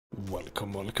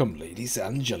Welcome, ladies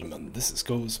and gentlemen. This is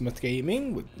Ghost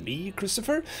Gaming with me,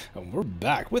 Christopher, and we're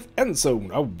back with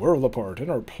Endzone, a world apart, in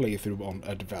our playthrough on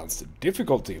advanced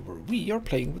difficulty, where we are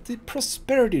playing with the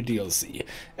Prosperity DLC,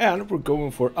 and we're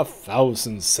going for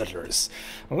 1,000 settlers.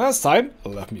 And last time,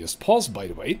 let me just pause, by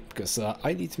the way, because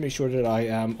I need to make sure that I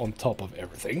am on top of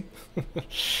everything.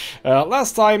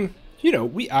 Last time, you know,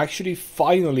 we actually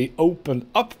finally opened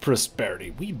up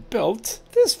Prosperity. We built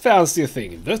this fancy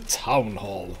thing, the Town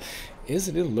Hall.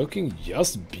 Isn't it looking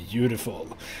just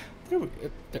beautiful?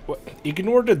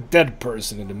 Ignore the dead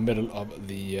person in the middle of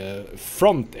the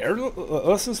front there.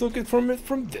 Let's just look at it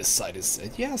from this side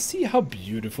instead. Yeah, see how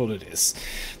beautiful it is.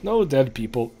 No dead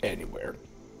people anywhere.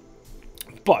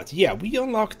 But yeah, we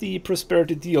unlocked the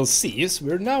Prosperity DLCs.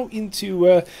 We're now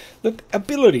into the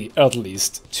ability, at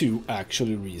least, to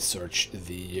actually research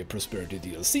the Prosperity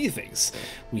DLC things.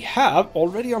 We have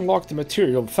already unlocked the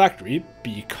Material Factory,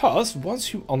 because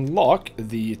once you unlock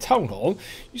the Town Hall,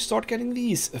 you start getting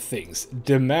these things,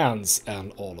 demands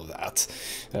and all of that.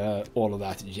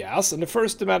 Yes. And the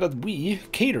first demand that we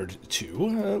catered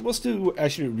to was to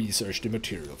actually research the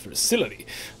Material Facility.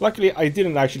 Luckily, I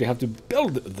didn't actually have to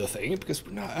build the thing, because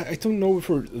I don't know if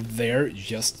we're there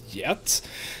just yet,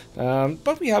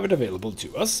 but we have it available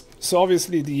to us. So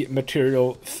obviously the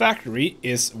Material Factory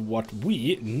is what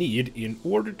we need in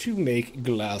order to make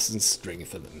glass and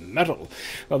strengthened metal.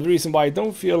 Now the reason why I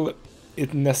don't feel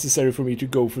it necessary for me to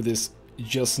go for this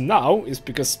just now is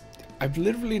because I've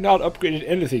literally not upgraded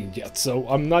anything yet, so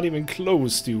I'm not even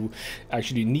close to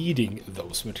actually needing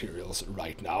those materials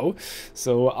right now.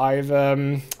 So I've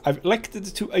elected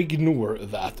to ignore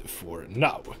that for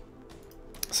now.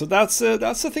 So that's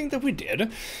the thing that we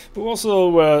did. We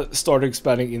also started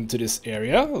expanding into this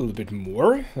area a little bit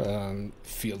more.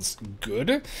 Feels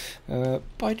good.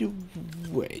 By the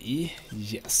way,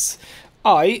 yes,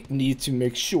 I need to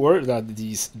make sure that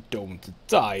these don't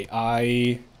die.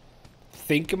 I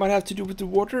think it might have to do with the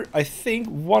water. I think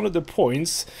one of the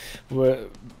points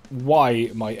why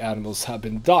my animals have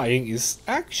been dying is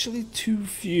actually too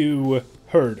few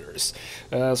herders.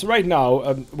 So right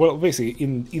now, well, basically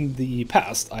in the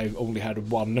past I've only had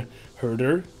one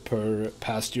herder per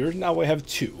pasture. Now I have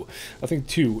two. I think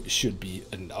two should be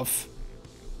enough.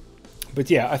 But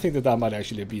yeah, I think that might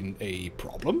actually have been a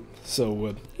problem.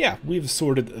 So yeah, we've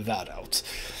sorted that out.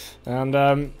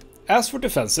 And as for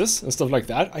defenses and stuff like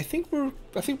that, I think we're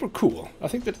cool. I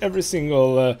think that every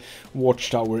single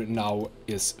watchtower now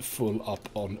is full up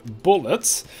on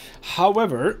bullets.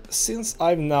 However, since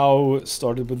I've now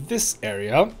started with this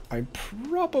area, I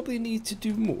probably need to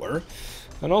do more.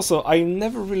 And also, I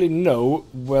never really know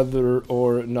whether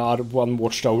or not one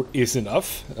watchtower is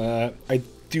enough. I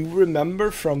do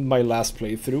remember from my last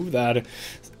playthrough that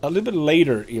a little bit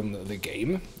later in the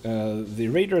game, the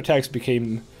raider attacks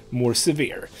became more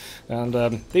severe, and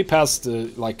they passed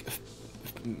through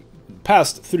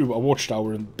a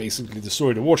watchtower and basically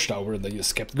destroyed a watchtower, and they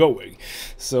just kept going.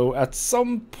 So at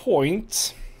some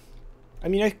point, I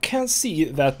mean, I can see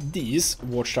that these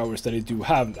watchtowers that I do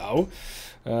have now,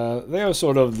 they are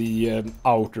sort of the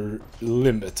outer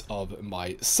limit of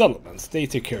my settlement. They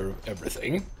take care of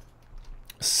everything.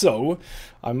 So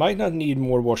I might not need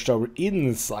more watchtower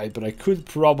inside, but I could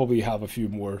probably have a few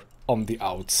more on the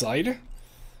outside.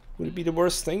 Would it be the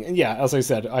worst thing? And yeah, as I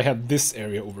said, I have this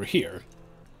area over here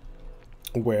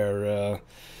where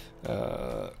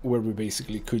we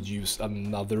basically could use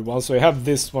another one. So I have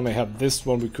this one, we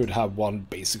could have one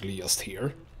basically just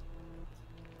here.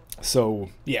 So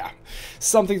yeah,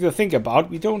 something to think about.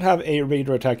 We don't have a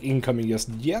raider attack incoming just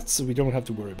yet, so we don't have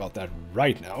to worry about that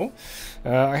right now.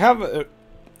 I have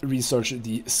researched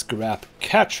the scrap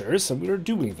catchers, and we're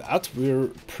doing that. We're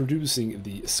producing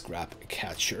the scrap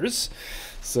catchers.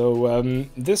 So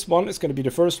this one is going to be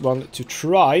the first one to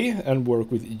try and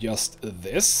work with just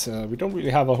this. We don't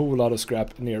really have a whole lot of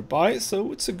scrap nearby,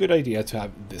 so it's a good idea to have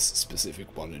this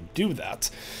specific one to do that.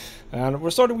 And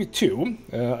we're starting with two.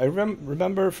 I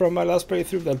remember from my last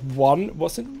playthrough that one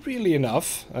wasn't really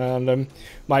enough, and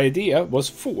my idea was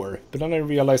 4, but then I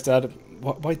realized that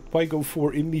why go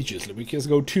 4 immediately? We can just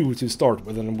go 2 to start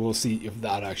with, and we'll see if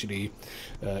that actually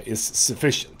is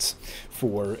sufficient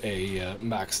for a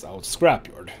maxed out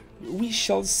scrapyard. We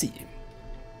shall see.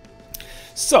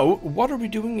 So, what are we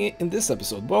doing in this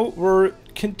episode? Well, we're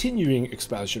continuing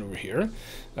expansion over here.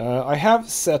 I have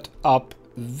set up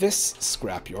this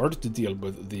scrapyard to deal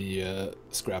with the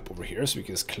scrap over here, so we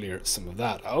can just clear some of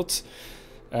that out.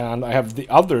 And I have the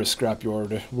other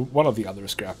scrapyard, one of the other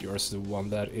scrapyards, the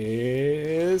one that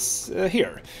is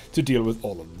here, to deal with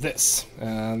all of this.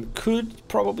 And could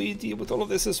probably deal with all of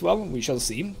this as well, we shall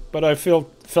see. But I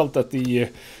felt that the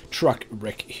truck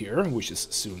wreck here, which is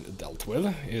soon dealt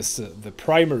with, is the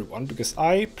primary one, because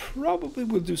I probably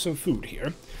will do some food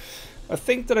here. I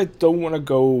think that I don't want to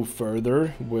go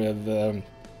further with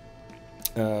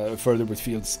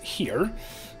fields here.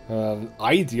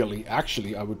 Ideally,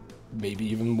 actually, I would maybe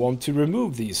even want to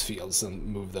remove these fields and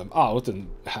move them out and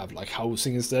have like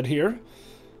housing instead here.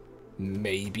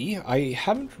 Maybe. I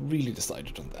haven't really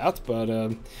decided on that,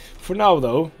 but for now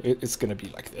though, it's gonna be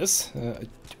like this.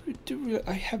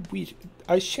 I have wheat.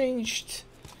 I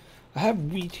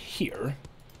have wheat here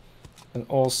and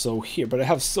also here, but I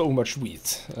have so much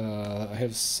wheat. I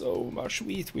have so much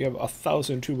wheat. We have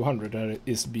 1,200 that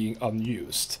is being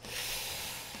unused.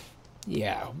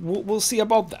 Yeah, we'll see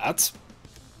about that.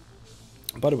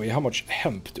 By the way, how much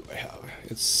hemp do I have?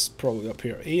 It's probably up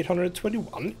here,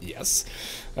 821, yes.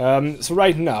 So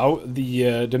right now,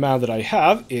 the demand that I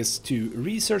have is to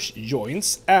research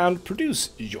joints and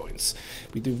produce joints.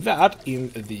 We do that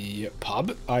in the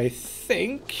pub, I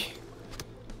think.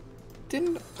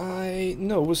 Didn't I?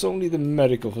 No, it was only the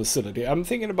medical facility. I'm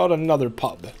thinking about another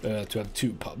pub, to have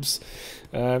 2 pubs.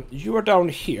 You are down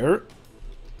here,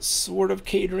 sort of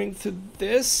catering to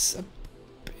this.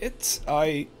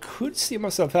 I could see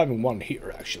myself having one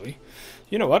here, actually.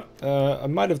 You know what? I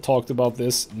might have talked about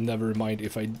this. Never mind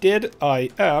if I did. I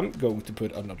am going to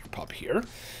put another pub here.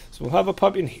 So we'll have a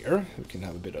pub in here. We can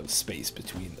have a bit of space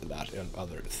between that and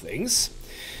other things.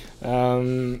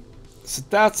 So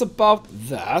that's about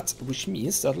that, which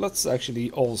means that let's actually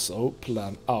also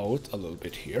plan out a little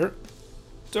bit here.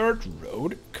 Dirt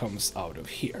road comes out of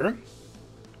here.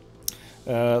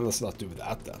 Let's not do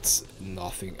that. That's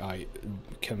nothing I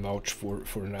can vouch for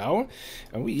now.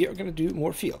 And we are going to do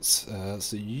more fields.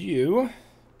 So you...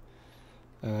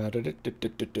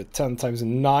 10 times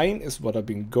 9 is what I've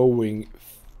been going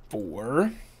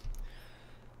for.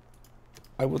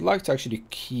 I would like to actually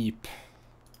keep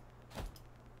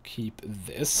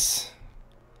this.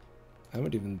 I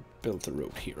haven't even built a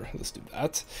road here. Let's do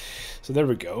that. So there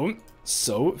we go.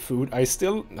 So food, I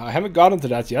haven't gotten to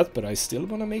that yet, but I still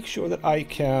want to make sure that I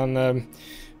can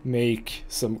make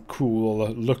some cool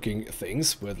looking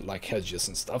things with like hedges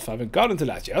and stuff. I haven't gotten to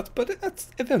that yet, but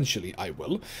eventually I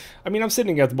will. I mean, I'm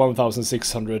sitting at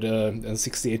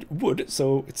 1,668 wood,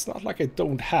 so it's not like I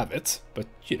don't have it, but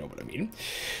you know what I mean.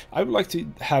 I would like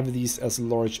to have these as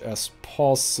large as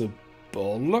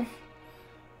possible.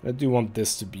 I do want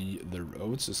this to be the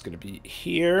road, so it's going to be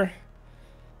here.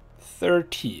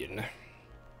 13.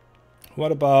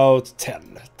 What about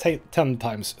 10? 10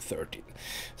 times 13.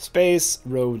 Space,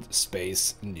 road,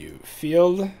 space, new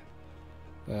field.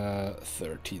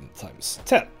 13 times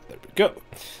 10. There we go.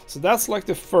 So that's like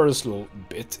the first little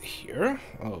bit here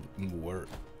of more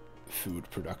food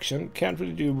production. Can't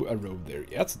really do a road there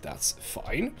yet. That's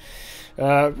fine.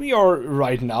 We are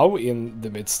right now in the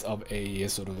midst of a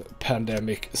sort of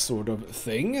pandemic sort of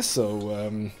thing. So,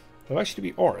 well,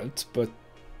 actually we aren't, but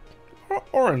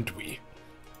aren't we?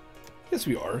 Yes,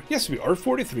 we are. Yes, we are.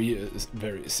 43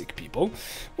 very sick people,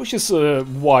 which is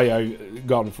why I've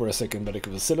gone for a second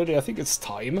medical facility. I think it's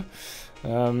time.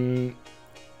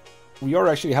 We are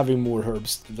actually having more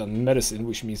herbs than medicine,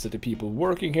 which means that the people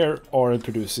working here aren't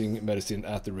producing medicine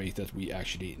at the rate that we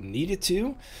actually need it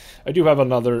to. I do have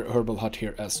another herbal hut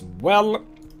here as well.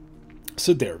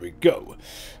 So there we go.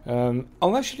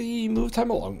 I'll actually move time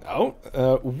along now.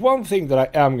 One thing that I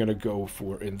am going to go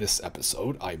for in this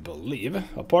episode, I believe,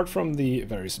 apart from the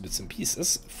various bits and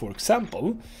pieces, for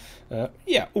example,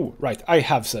 yeah, oh, right, I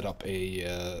have set up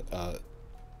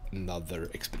another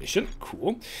expedition.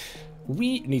 Cool.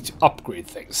 We need to upgrade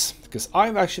things, because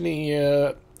I've actually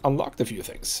unlocked a few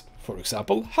things. For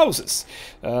example, houses.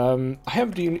 I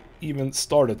haven't even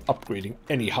started upgrading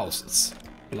any houses.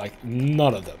 Like,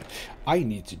 none of them. I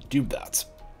need to do that.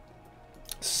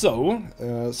 So,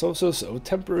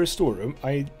 temporary storeroom.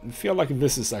 I feel like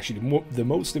this is actually the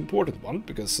most important one,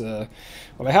 because,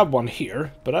 well, I have one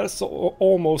here, but that's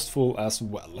almost full as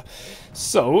well.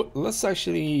 So, let's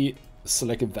actually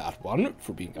select that one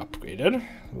for being upgraded.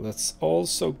 Let's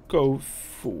also go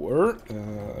for,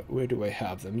 where do I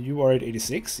have them? You are at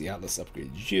 86. Yeah, let's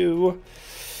upgrade you.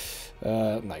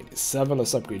 97,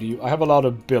 let's upgrade you. I have a lot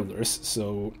of builders,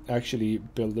 so actually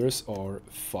builders are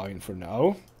fine for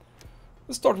now.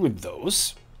 Let's start with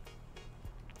those.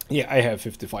 Yeah, I have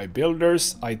 55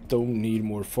 builders. I don't need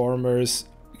more farmers,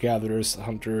 gatherers,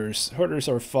 hunters, herders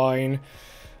are fine.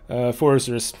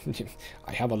 Foresters,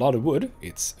 I have a lot of wood,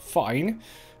 it's fine.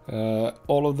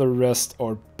 All of the rest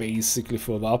are basically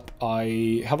filled up.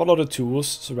 I have a lot of tools,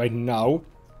 so right now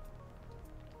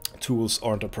tools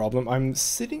aren't a problem. I'm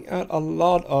sitting at a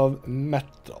lot of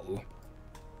metal.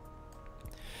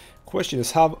 Question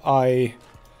is, have I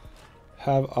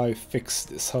fixed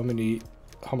this?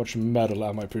 How much metal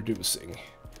am I producing?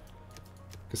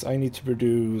 Because I need to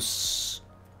produce...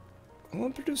 Well,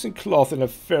 I'm producing cloth in a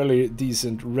fairly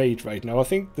decent rate right now. I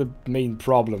think the main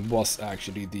problem was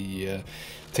actually the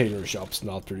tailor shops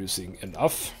not producing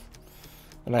enough.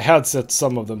 And I had set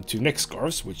some of them to neck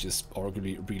scarves, which is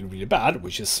arguably really, really bad,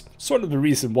 which is sort of the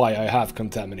reason why I have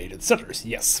contaminated settlers,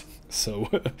 yes. So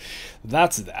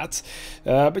that's that.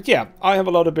 But yeah, I have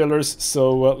a lot of builders,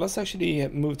 so let's actually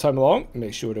move time along,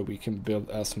 make sure that we can build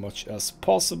as much as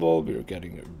possible. We're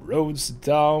getting roads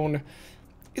down.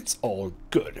 It's all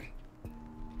good.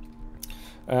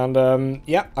 And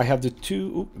yeah, I have the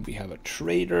two. Ooh, we have a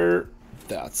trader.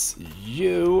 That's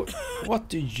you. What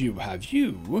do you have?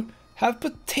 You have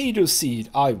potato seed.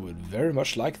 I would very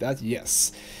much like that,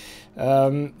 yes.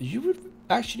 You would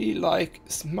actually like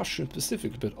mushroom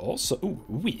specific, but also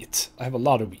wheat. I have a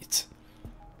lot of wheat.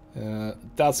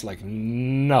 That's like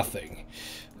nothing.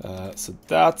 So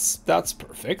that's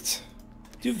perfect.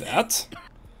 Do that.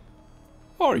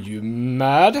 Are you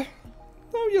mad?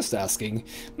 No, just asking.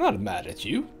 Not mad at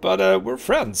you, but we're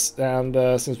friends, and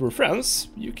since we're friends,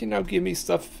 you can now give me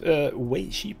stuff way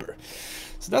cheaper.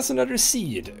 So that's another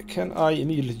seed. Can I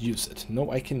immediately use it? No,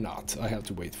 I cannot. I have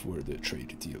to wait for the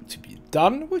trade deal to be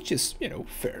done, which is, you know,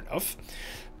 fair enough.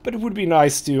 But it would be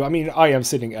nice to... I mean, I am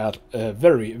sitting at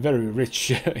very, very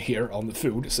rich here on the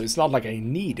food, so it's not like I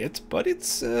need it, but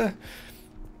it's... it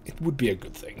would be a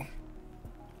good thing.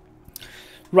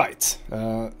 Right,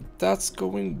 that's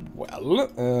going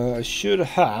well. I should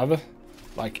have,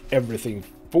 like, everything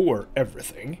for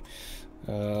everything.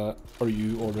 Are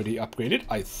you already upgraded?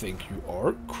 I think you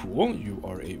are. Cool. You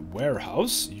are a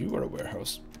warehouse. You are a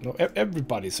warehouse. No,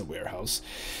 everybody's a warehouse.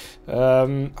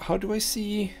 How do I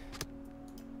see...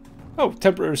 Oh,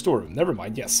 temporary storeroom. Never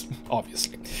mind. Yes,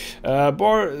 obviously.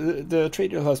 The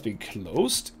trader has been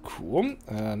closed. Cool.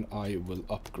 And I will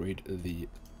upgrade the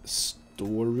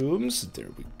storerooms. There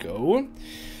we go.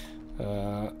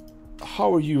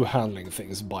 How are you handling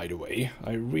things, by the way?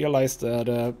 I realized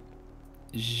that...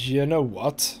 you know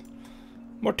what?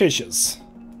 Morticians.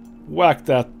 Whack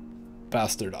that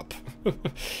bastard up.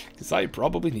 Because I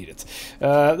probably need it.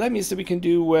 That means that we can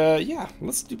do... yeah,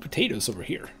 let's do potatoes over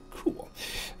here. Cool.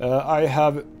 I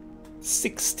have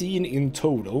 16 in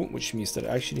total, which means that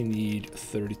I actually need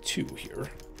 32 here.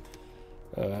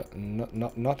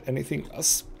 Not anything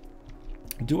less.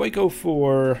 Do I go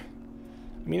for...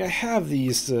 I mean, I have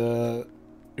these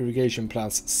irrigation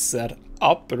plants set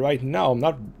up, but right now I'm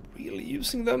not really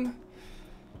using them.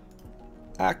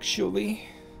 Actually,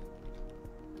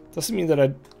 doesn't mean that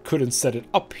I couldn't set it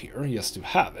up here just to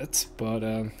have it, but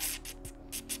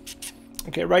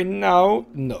okay, right now,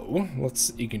 no.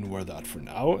 Let's ignore that for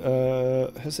now.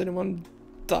 Has anyone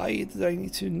died that I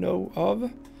need to know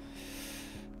of?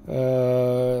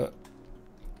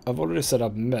 I've already set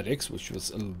up medics, which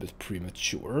was a little bit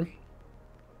premature.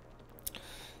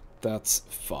 That's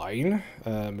fine.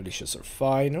 Militias are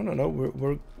fine. No.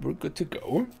 We're good to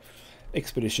go.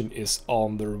 Expedition is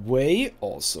on their way.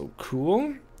 Also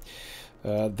cool.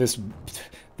 This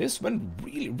went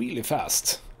really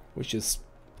fast, which is,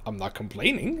 I'm not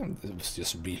complaining. It was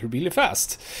just really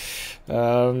fast.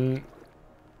 We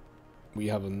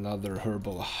have another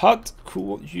herbal hut.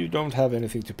 Cool. You don't have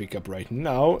anything to pick up right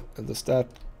now. Does that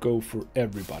go for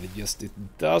everybody? Yes, it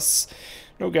does.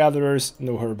 No gatherers,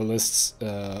 no herbalists.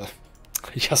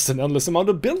 Just an endless amount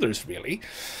of builders, really.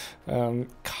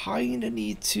 Kinda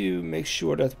need to make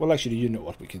sure that... Well, actually, you know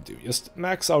what we can do. Just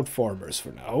max out farmers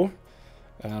for now.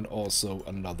 And also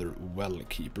another well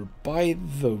keeper. By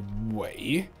the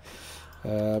way,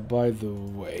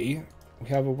 we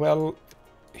have a well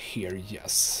here,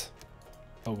 yes.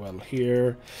 A well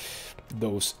here.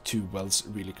 Those two wells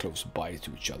really close by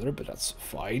to each other, but that's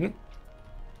fine.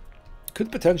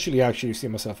 Could potentially actually see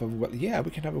myself have a well. Yeah,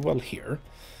 we can have a well here.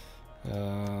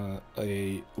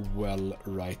 A well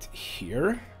right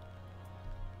here.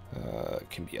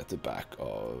 Can be at the back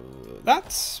of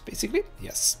that, basically.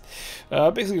 Yes.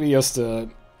 Basically just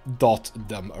dot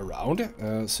them around.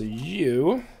 So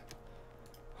you...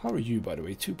 How are you, by the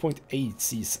way? 2.8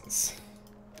 seasons.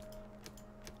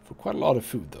 For quite a lot of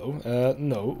food, though.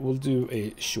 No, we'll do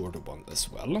a shorter one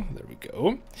as well. There we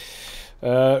go.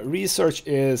 Research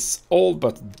is all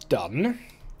but done.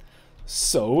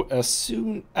 So, as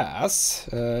soon as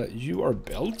you are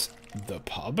built, the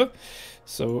pub,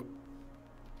 so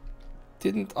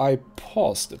Didn't I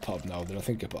pause the pub now that I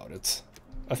think about it?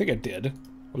 I think I did.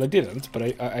 Well, I didn't, but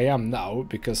I am now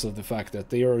because of the fact that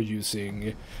they are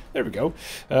using... There we go.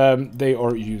 They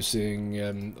are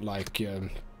using,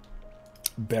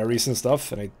 berries and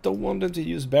stuff, and I don't want them to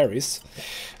use berries.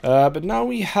 But now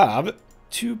we have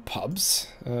 2 pubs.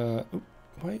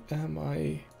 Why am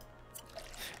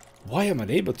I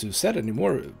unable to set any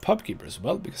more pub keepers?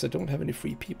 Well, because I don't have any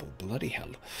free people. Bloody hell.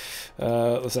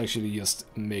 Let's actually just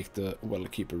make the well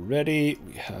keeper ready.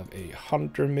 We have a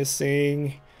hunter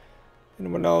missing.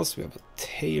 Anyone else? We have a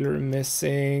tailor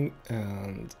missing.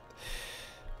 And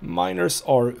miners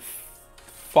are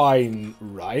fine,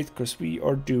 right? Because we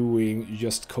are doing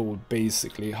just code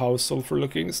basically. How's sulfur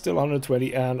looking? Still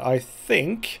 120, and I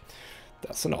think...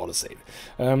 That's an autosave.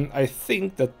 I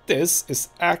think that this is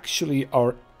actually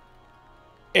our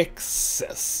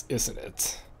excess, isn't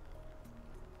it?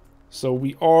 So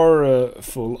we are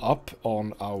full up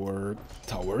on our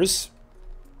towers.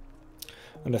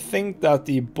 And I think that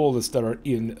the bullets that are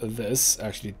in this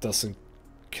actually doesn't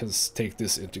take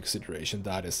this into consideration.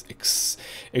 That is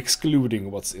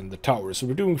excluding what's in the tower. So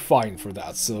we're doing fine for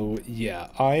that. So yeah,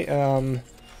 I am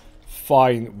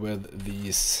fine with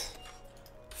these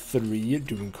 3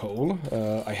 doing coal.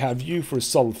 I have you for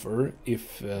sulfur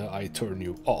if I turn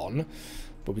you on,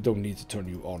 but we don't need to turn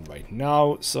you on right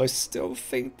now, so I still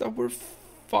think that we're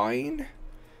fine.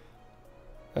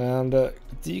 And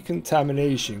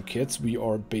decontamination kits we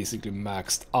are basically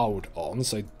maxed out on,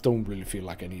 so I don't really feel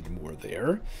like I need more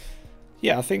there.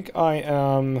 Yeah, I think I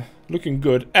am looking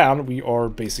good, and we are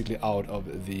basically out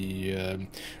of the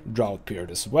drought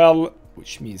period as well,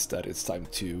 which means that it's time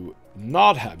to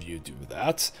not have you do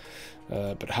that,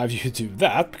 but have you do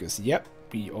that, because, yep,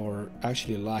 we are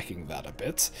actually lacking that a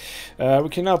bit. We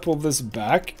can now pull this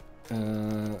back. We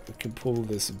can pull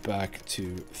this back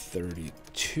to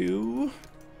 32.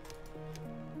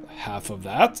 Half of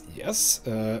that, yes.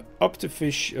 Up to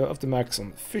max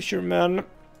on fishermen.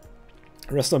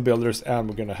 Rest on builders, and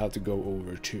we're gonna have to go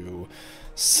over to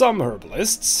some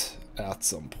herbalists at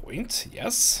some point,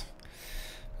 yes.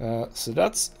 So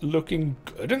that's looking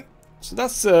good. So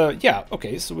that's, yeah,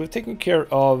 okay, so we're taking care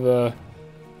of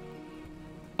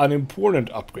an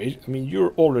important upgrade. I mean,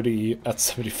 you're already at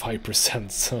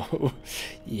 75%, so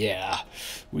yeah,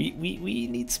 we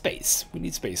need space. We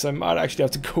need space. I might actually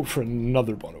have to go for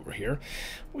another one over here,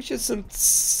 which isn't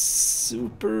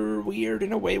super weird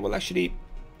in a way. Well, actually,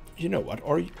 you know what,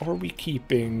 are we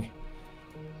keeping,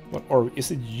 what, or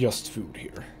is it just food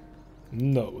here?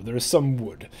 No, there is some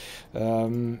wood.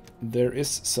 There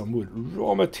is some wood.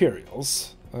 Raw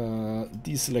materials.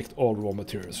 Deselect all raw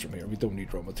materials from here. We don't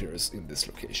need raw materials in this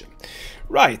location.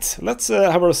 Right, let's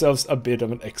have ourselves a bit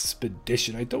of an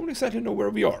expedition. I don't exactly know where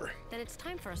we are. Then it's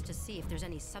time for us to see if there's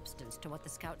any substance to what the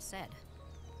scout said.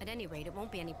 At any rate, it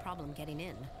won't be any problem getting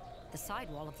in. The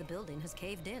sidewall of the building has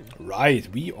caved in. Right,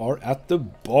 we are at the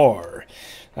bar.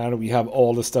 And we have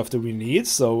all the stuff that we need.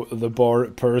 So the bar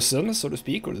person, so to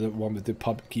speak, or the one with the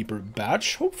pub keeper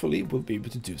badge, hopefully will be able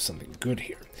to do something good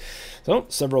here. So,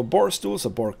 several bar stools, a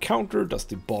bar counter,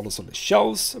 dusty bottles on the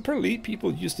shelves. Apparently,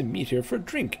 people used to meet here for a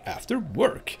drink after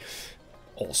work.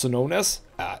 Also known as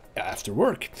after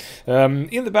work.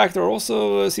 In the back there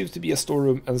also seems to be a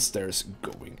storeroom and stairs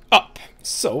going up.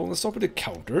 So let's start with the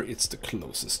counter. It's the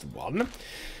closest one.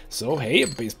 So hey, a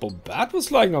baseball bat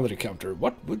was lying on the counter.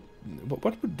 What would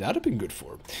that have been good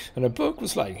for? And a book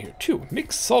was lying here too.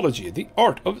 Mixology, the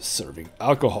art of serving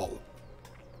alcohol.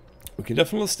 We can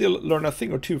definitely still learn a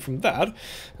thing or two from that.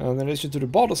 And in addition to the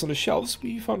bottles on the shelves,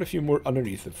 we found a few more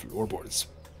underneath the floorboards.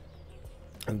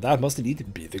 And that must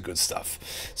indeed be the good stuff.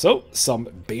 So, some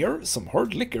beer, some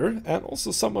hard liquor, and also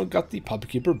someone got the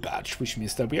pubkeeper badge, which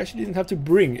means that we actually didn't have to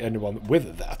bring anyone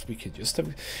with that. We could just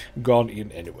have gone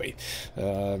in anyway.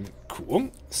 Cool.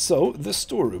 So, the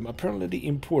storeroom, apparently the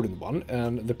important one,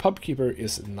 and the pubkeeper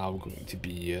is now going to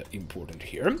be important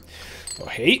here. Oh,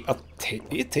 hey,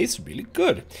 it tastes really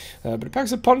good, but it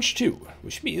packs a punch too,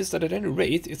 which means that at any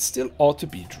rate, it still ought to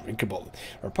be drinkable.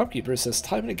 Our pubkeeper says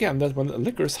time and again that when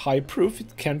liquor is high proof,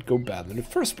 it can't go bad in the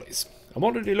first place. I'm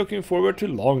already looking forward to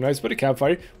long nights by the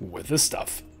campfire with the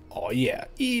stuff. Oh yeah,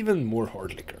 even more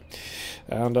hard liquor.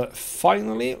 And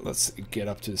finally, let's get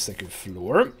up to the second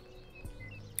floor.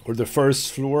 Or the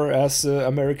first floor, as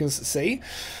Americans say.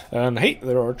 And hey,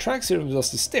 there are tracks here on the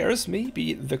dusty stairs.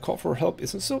 Maybe the call for help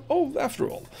isn't so old after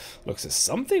all. Looks as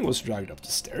something was dragged up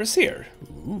the stairs here.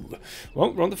 Ooh.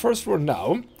 Well, we're on the first floor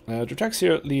now. The tracks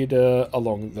here lead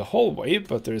along the hallway,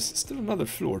 but there's still another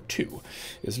floor too.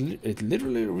 It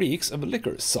literally reeks of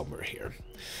liquor somewhere here.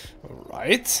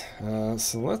 Alright,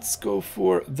 so let's go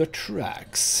for the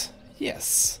tracks.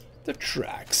 Yes, the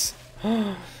tracks.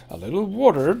 A little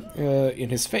water in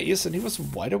his face, and he was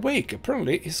wide awake.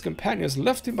 Apparently, his companions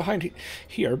left him behind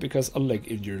here because a leg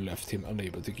injury left him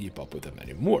unable to keep up with them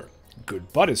anymore.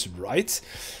 Good buddies, right?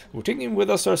 We're taking him with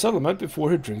us to our settlement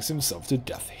before he drinks himself to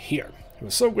death here. He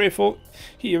was so grateful,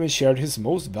 he even shared his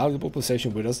most valuable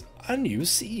possession with us, a new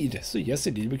seed. So yes,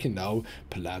 indeed, we can now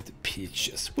plant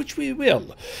peaches, which we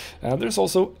will. And there's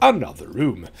also another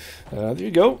room. There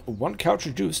you go, one couch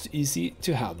reduced to easy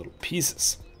to handle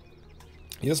pieces.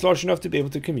 Just large enough to be able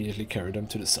to conveniently carry them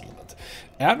to the settlement.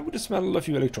 And we dismantled a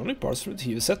few electronic parts from the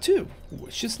TV set too,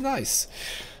 which is nice.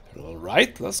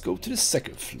 Alright, let's go to the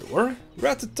second floor. We're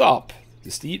at the top.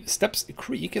 The steps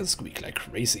creak and squeak like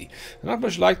crazy. Not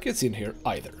much light gets in here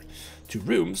either. 2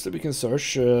 rooms that we can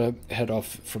search head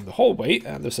off from the hallway,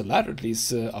 and there's a ladder that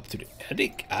leads up to the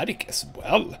attic as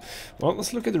well. Well,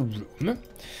 let's look at the room.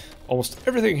 Almost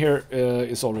everything here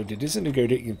is already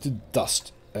disintegrated into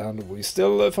dust. And we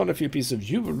still found a few pieces of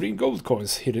jewelry and gold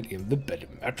coins hidden in the bed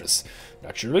mattress.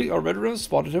 Naturally, our veteran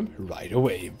spotted him right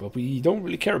away, but we don't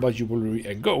really care about jewelry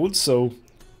and gold, so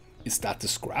is that the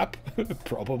scrap?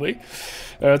 Probably.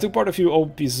 Took apart a few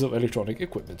old pieces of electronic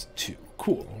equipment too.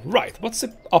 Cool. Right, what's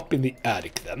up in the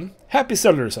attic then? Happy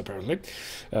sellers, apparently.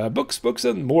 Books,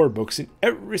 and more books in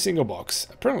every single box.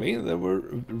 Apparently, they were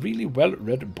really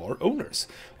well-read bar owners.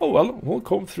 Oh well, we'll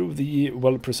comb through the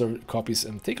well-preserved copies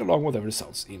and take along whatever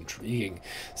sounds intriguing.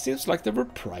 Seems like they were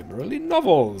primarily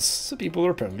novels, so people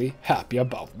are apparently happy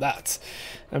about that.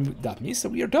 And that means that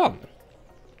we are done.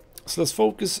 So let's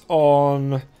focus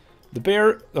on the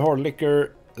beer, the hard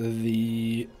liquor,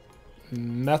 the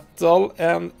metal,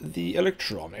 and the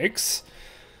electronics.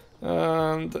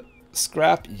 And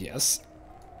scrap, yes.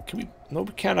 Can we? No,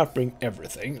 we cannot bring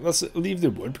everything. Let's leave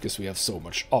the wood because we have so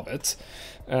much of it.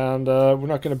 And we're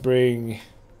not going to bring...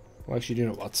 Well, actually, you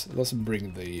know what? Let's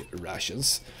bring the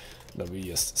rations. Then we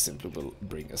just simply will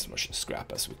bring as much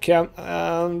scrap as we can.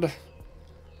 And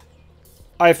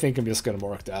I think I'm just going to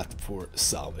mark that for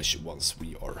salvage once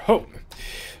we are home.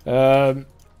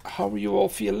 How are you all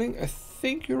feeling? I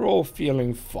think you're all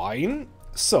feeling fine.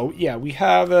 So, yeah, we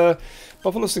have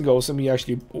buffaloes and goats, and we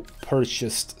actually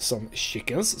purchased some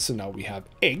chickens. So now we have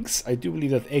eggs. I do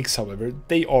believe that eggs, however,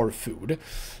 they are food.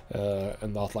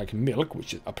 And not like milk,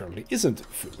 which apparently isn't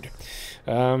food.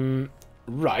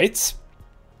 Right.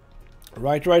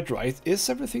 Is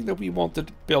everything that we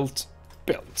wanted built?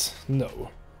 No.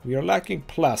 We are lacking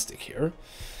plastic here.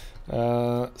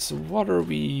 So what are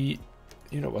we...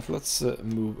 You know what, let's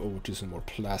move over to some more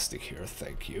plastic here,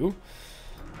 thank you.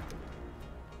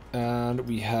 And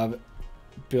we have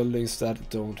buildings that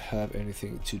don't have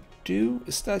anything to do.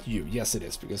 Is that you? Yes, it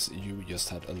is, because you just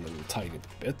had a little tiny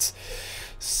bit.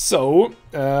 So,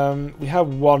 we have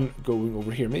one going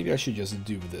over here. Maybe I should just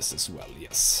do this as well.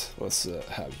 Yes, let's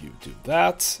have you do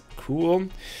that. Cool.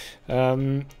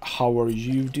 How are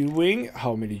you doing?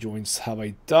 How many joints have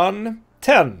I done?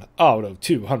 10 out of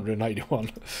 291.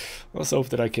 Let's hope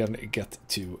that I can get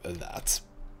to that.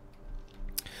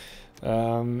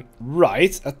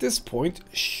 Right, at this point,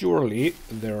 surely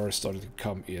there are starting to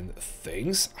come in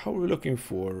things. How are we looking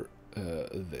for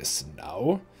this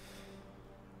now?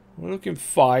 We're looking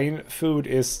fine. Food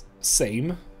is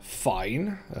same,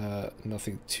 fine.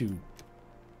 Nothing too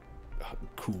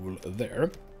cool there.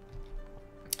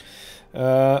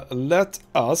 Let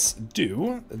us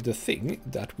do the thing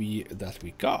that we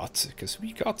got, because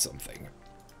we got something.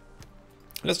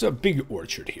 Let's do a big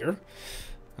orchard here.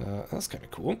 That's kind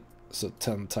of cool. So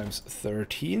 10 times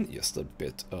 13, just a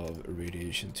bit of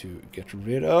radiation to get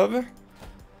rid of.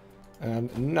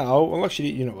 And now, well,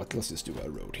 actually, you know what, let's just do a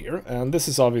road here. And this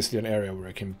is obviously an area where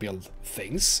I can build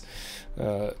things.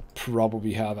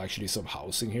 Probably have actually some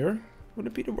housing here. Would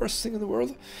it be the worst thing in the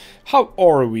world? How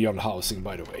are we on housing,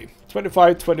 by the way?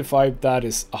 25, 25, that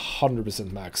is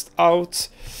 100% maxed out.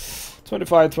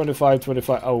 25, 25,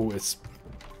 25, oh, it's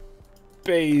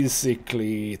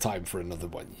basically time for another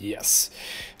one, yes.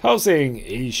 Housing,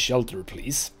 a shelter,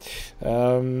 please.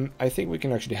 I think we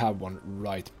can actually have one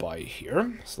right by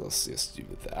here. So let's just do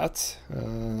that.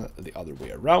 The other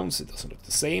way around, so it doesn't look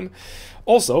the same.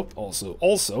 Also,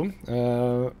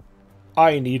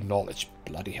 I need knowledge.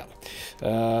 Bloody hell.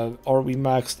 Are we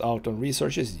maxed out on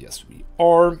researches? Yes, we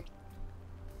are.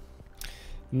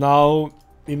 Now,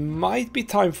 it might be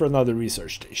time for another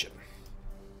research station.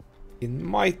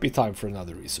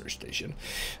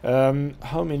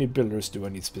 How many builders do I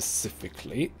need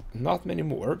specifically? Not many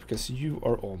more, because you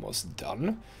are almost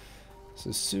done. So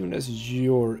as soon as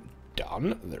you're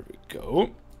done, there we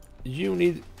go. You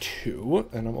need 2,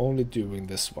 and I'm only doing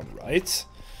this one, right?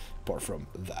 Apart from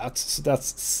that, so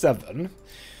that's 7.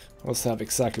 Let's have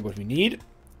exactly what we need.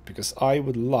 because I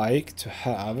would like to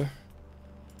have...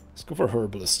 Let's go for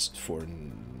herbalist for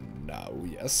now,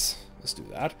 yes. Let's do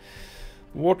that.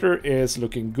 Water is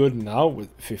looking good now with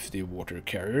 50 water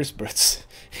carriers, but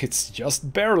it's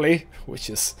just barely, which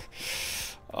is...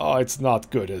 Oh, it's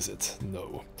not good, is it?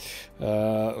 No.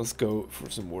 Let's go for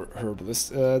some more herbalists.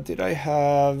 Did I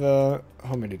have...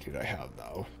 how many did I have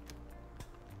now?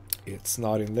 It's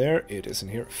not in there. It is in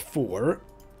here. 4.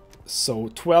 So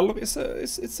 12 is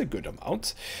it's a good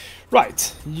amount.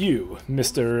 Right, you,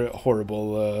 Mr.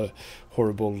 Horrible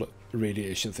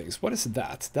radiation things. What is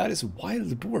that? That is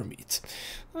wild boar meat.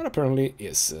 That apparently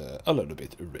is a little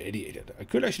bit irradiated. I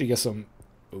could actually get some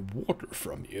water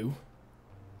from you.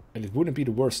 And it wouldn't be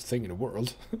the worst thing in the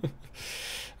world.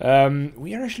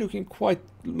 We are actually looking quite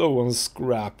low on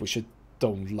scrap, which I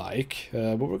don't like.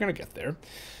 But we're gonna get there.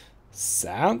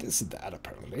 Sand is that,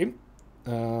 apparently.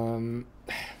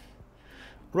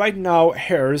 Right now,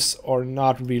 hairs are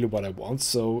not really what I want,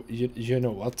 so you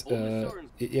know what?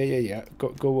 Yeah.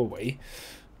 Go away.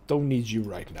 Don't need you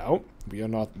right now. We are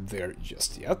not there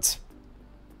just yet.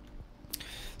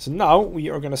 So now we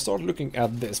are gonna start looking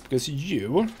at this, because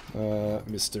you,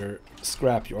 Mr.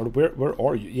 Scrapyard, where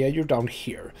are you? Yeah, you're down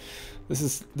here. This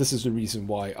is the reason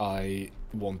why I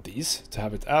want these, to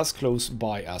have it as close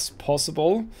by as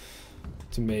possible,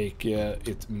 to make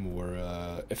it more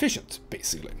efficient,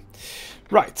 basically.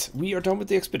 Right, we are done with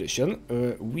the expedition.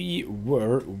 We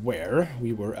were where?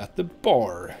 We were at the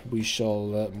bar. We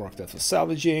shall mark that for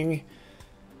salvaging.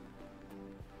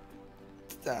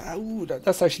 Ooh,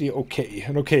 that's actually okay,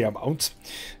 an okay amount.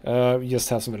 We just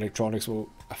have some electronics, well,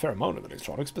 a fair amount of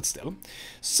electronics, but still.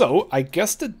 So, I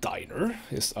guess the diner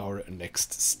is our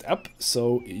next step.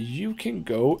 So, you can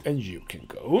go and you can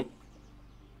go.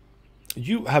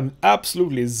 You have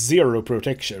absolutely zero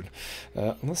protection.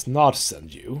 Let's not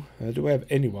send you. Do I have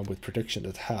anyone with protection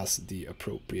that has the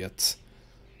appropriate...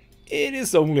 It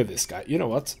is only this guy. You know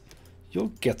what?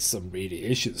 You'll get some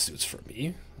radiation suits from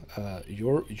me.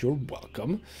 You're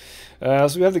welcome.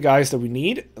 So we have the guys that we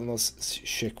need, and let's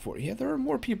check for... Yeah, there are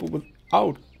more people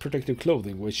without protective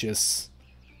clothing, which is...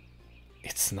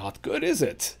 It's not good, is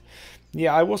it?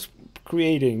 Yeah, I was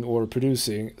creating or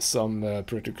producing some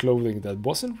protective clothing that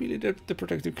wasn't really the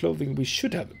protective clothing we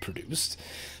should have produced.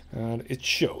 And it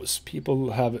shows.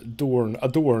 People have adorned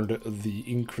the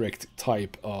incorrect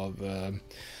type of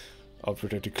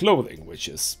protective clothing, which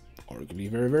is arguably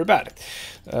very, very bad.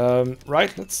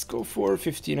 Right, let's go for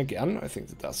 15 again. I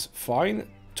think that's fine.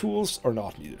 Tools are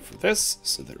not needed for this,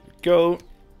 so there we go.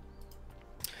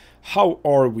 How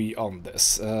are we on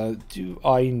this? Do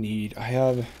I need... I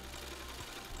have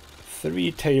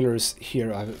 3 tailors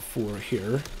here, I have 4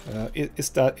 here. Is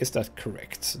that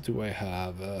correct? Do I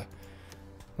have...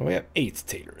 no, I have 8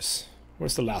 tailors.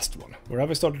 Where's the last one? Where have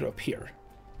I started up here?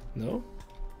 No?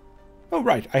 Oh,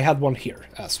 right, I had one here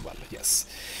as well, yes.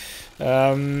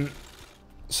 So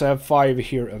I have 5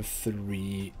 here and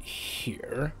 3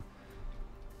 here.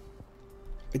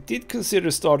 I did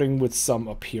consider starting with some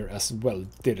up here as well,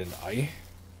 didn't I?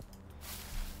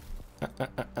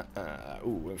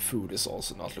 Ooh, food is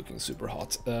also not looking super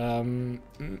hot. Ooh,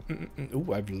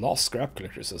 I've lost scrap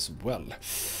collectors as well.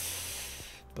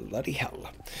 Bloody hell.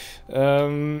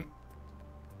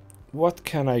 What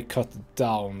can I cut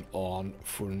down on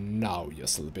for now?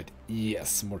 Just a little bit.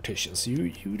 Yes, morticians.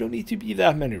 You don't need to be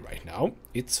that many right now.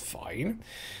 It's fine.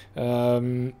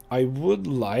 I would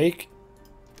like...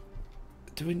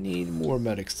 Do we need more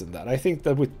medics than that? I think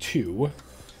that with 2,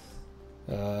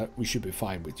 we should be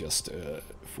fine with just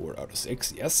 4 out of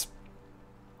 6, yes.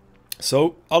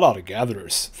 So, a lot of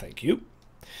gatherers, thank you.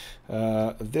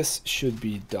 This should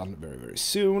be done very, very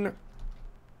soon.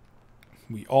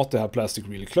 We ought to have plastic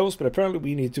really close, but apparently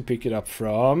we need to pick it up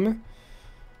from...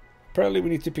 Apparently we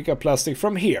need to pick up plastic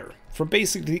from here. From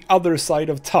basically the other side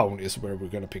of town is where we're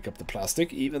going to pick up the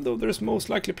plastic, even though there's most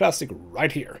likely plastic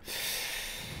right here.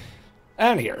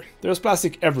 And here. There's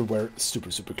plastic everywhere, super,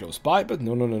 super close by, but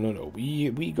no.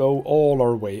 We go all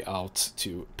our way out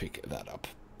to pick that up.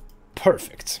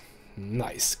 Perfect.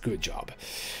 Nice. Good job.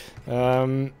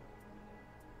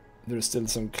 There's still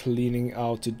some cleaning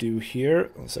out to do here.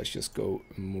 Let's actually just go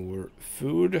more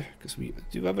food, because we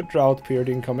do have a drought period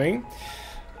incoming.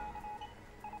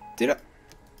 Did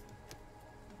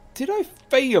I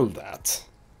fail that?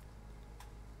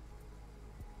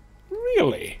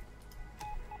 Really?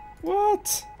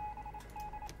 What?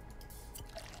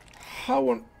 How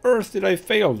on earth did I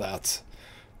fail that?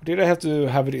 Did I have to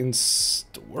have it in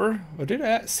store? Or did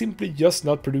I simply just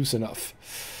not produce enough?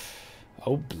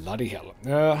 Oh, bloody hell.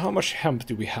 How much hemp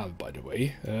do we have, by the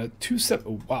way? 2.7...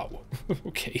 Oh, wow.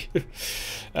 Okay.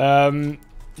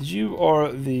 you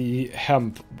are the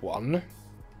hemp one.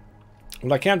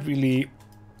 Well, I can't really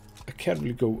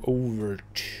go over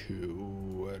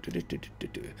to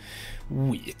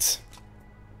wheat.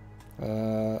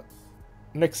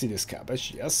 Next to this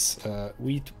cabbage, yes.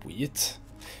 Wheat.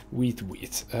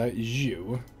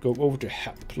 You go over to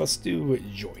hemp. Let's do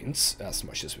joints as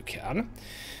much as we can.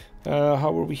 How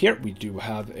are we here? We do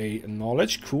have a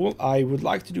knowledge. Cool. I would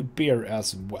like to do beer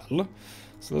as well.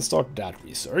 So let's start that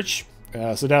research.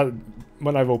 So that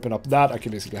when I've opened up that, I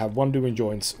can basically have one doing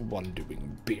joints, one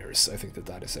doing beers. I think that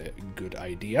that is a good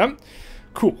idea.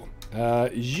 Cool.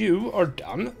 You are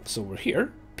done. So we're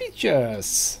here.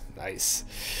 Peaches. Nice.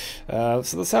 So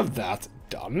let's have that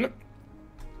done.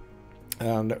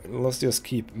 And let's just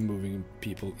keep moving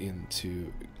people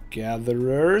into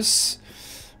gatherers.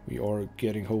 We are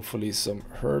getting hopefully some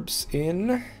herbs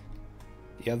in.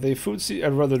 Yeah, the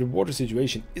the water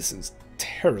situation isn't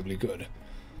terribly good.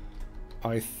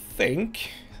 I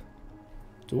think.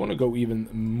 Do I want to go even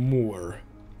more?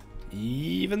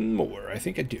 Even more, I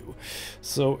think I do.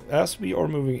 So as we are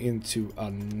moving into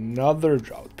another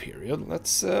drought period,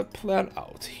 let's plan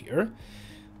out here.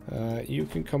 You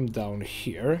can come down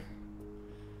here.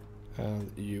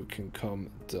 And you can come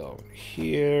down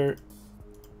here.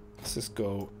 Let's just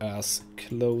go as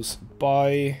close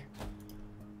by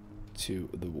to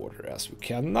the water as we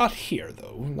can. Not here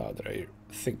though, now that I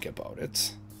think about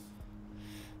it.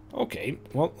 Okay,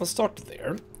 well, let's start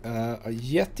there. A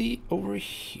Yeti over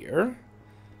here,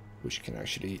 which can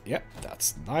actually, yeah,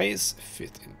 that's nice,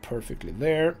 fit in perfectly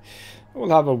there. We'll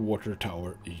have a water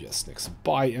tower just next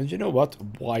by, and you know what?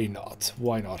 Why not?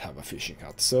 Why not have a fishing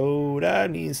hut? So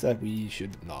that means that we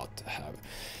should not have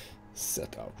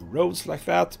set out roads like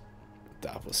that.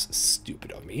 That was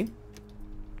stupid of me.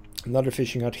 Another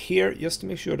fishing hut here, just to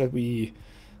make sure that we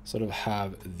sort of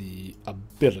have the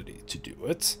ability to do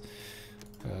it.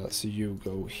 So you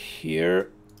go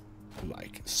here,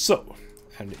 like so.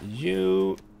 And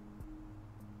you...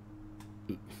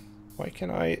 Why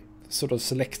can I sort of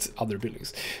select other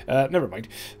buildings? Never mind.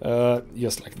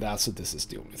 Just like that, so this is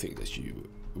the only thing that you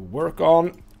work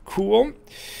on. Cool.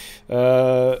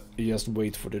 Just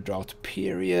wait for the drought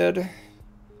period.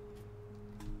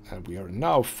 And we are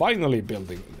now finally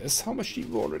building this. How much do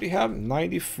you already have?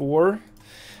 94.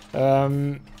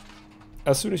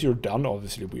 As soon as you're done,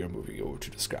 obviously we are moving over to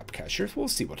the scrap catchers. We'll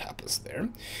see what happens there.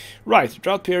 Right,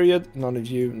 drought period. None of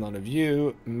you, none of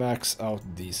you. Max out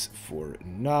these for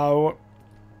now.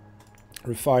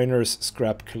 Refiners,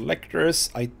 scrap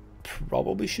collectors. I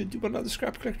probably should do another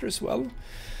scrap collector as well.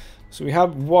 So we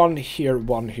have one here,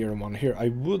 one here, and one here. I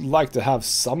would like to have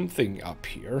something up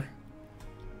here.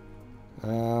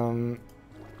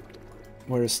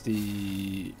 Where's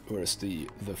the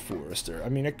forester? I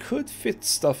mean, I could fit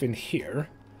stuff in here.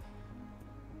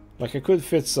 Like, I could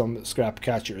fit some scrap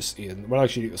catchers in. Well,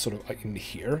 actually, sort of in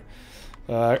here.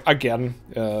 Again,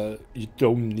 you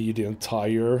don't need the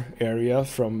entire area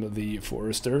from the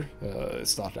forester.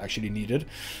 It's not actually needed.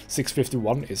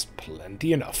 651 is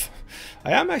plenty enough.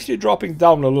 I am actually dropping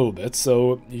down a little bit,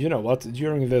 so you know what?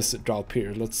 During this drought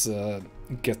period, let's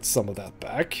get some of that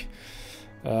back.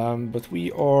 But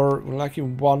we're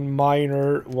lacking one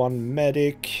miner, one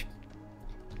medic.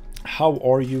 How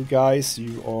are you guys?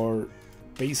 You are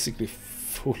basically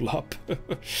full up.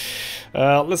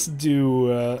 Let's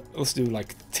do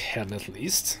like 10 at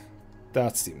least.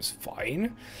 That seems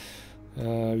fine.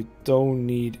 We don't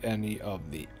need any of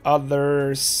the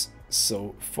others.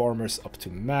 So farmers up to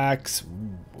max.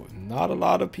 Ooh, not a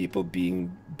lot of people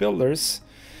being builders.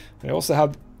 I also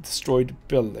have destroyed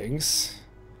buildings,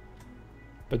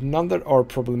 but none that are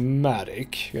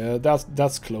problematic.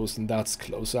 That's closed and that's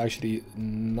closed. So actually,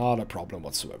 not a problem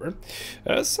whatsoever.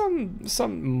 Some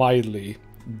mildly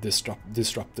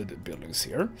disrupted buildings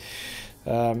here.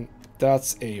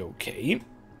 That's a-okay.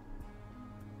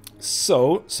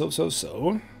 So.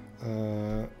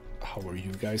 How are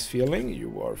you guys feeling?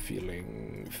 You are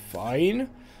feeling fine.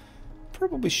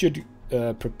 Probably should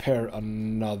prepare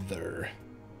another.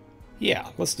 Yeah,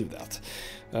 let's do that.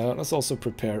 Let's also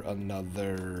prepare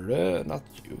another, not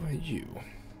you.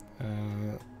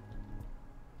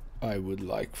 I would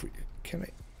like for, can I,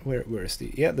 where is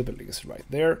the, yeah, the building is right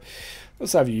there.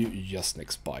 Let's have you just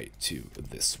next by to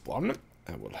this one.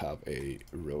 And we'll have a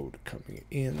road coming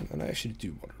in, and I actually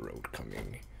do want a road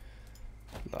coming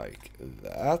like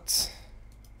that.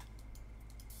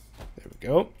 There we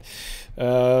go.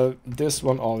 This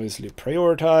one obviously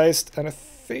prioritized, and I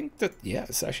think that, yeah,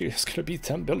 it's actually just going to be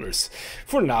 10 builders.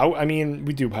 For now, I mean,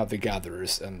 we do have the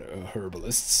gatherers and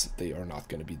herbalists. They are not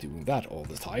going to be doing that all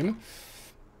the time.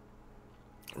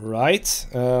 Right.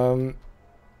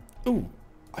 Ooh,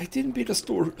 I didn't build a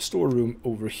storeroom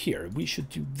over here. We should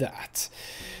do that.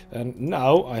 And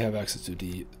now I have access to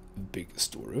the big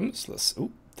storerooms. Let's...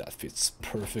 Oh, that fits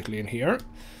perfectly in here.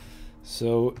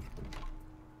 So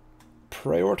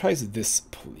prioritize this,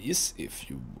 please, if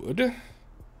you would.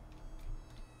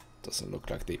 Doesn't look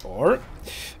like they are.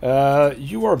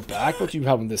 You are back. What do you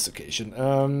have on this occasion?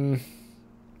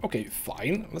 Okay,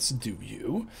 fine. Let's do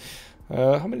you.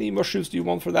 How many mushrooms do you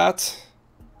want for that?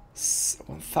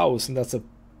 1,000. That's a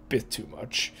bit too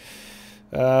much.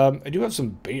 I do have some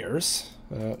bears.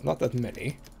 Not that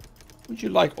many. Would you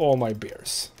like all my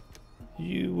bears?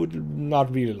 You would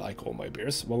not really like all my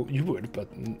bears. Well, you would, but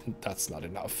that's not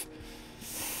enough.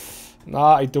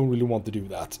 Nah, I don't really want to do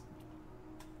that.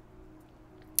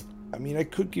 I mean, I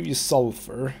could give you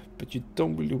sulfur, but you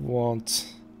don't really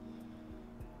want...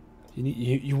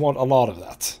 You want a lot of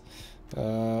that.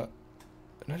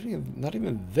 Not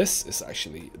even this is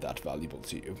actually that valuable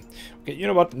to you. Okay, you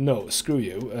know what? No, screw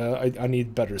you. I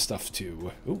need better stuff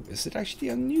too. Ooh, is it actually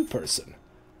a new person?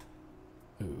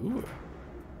 Ooh.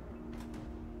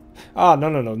 Ah, no,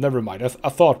 never mind. I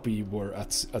thought we were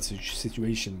at a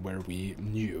situation where we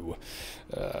knew.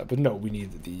 But no, we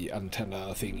need the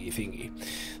antenna thingy.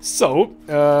 So,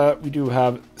 we do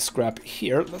have scrap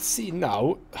here. Let's see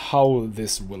now how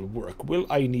this will work. Will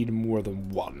I need more than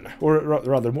one? Or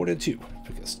rather, more than two.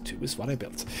 Because two is what I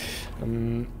built.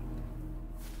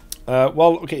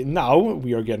 Well, okay, now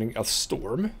we are getting a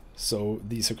storm. So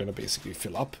these are going to basically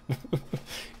fill up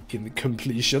in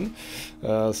completion.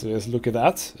 So let's look at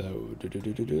that.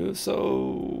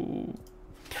 So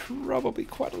probably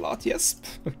quite a lot, yes.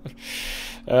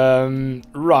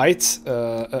 Right.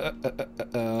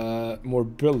 More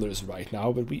builders right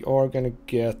now, but we are going to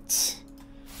get, as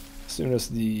soon as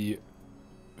the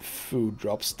food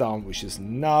drops down, which is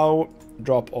now,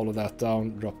 drop all of that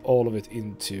down, drop all of it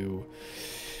into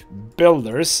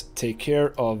builders. Take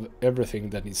care of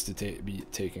everything that needs to be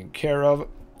taken care of.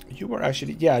 You are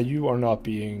actually, yeah, you are not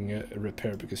being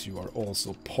repaired because you are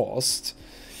also paused.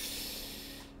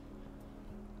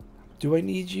 Do I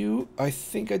need you? I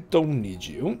think I don't need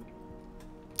you.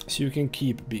 So you can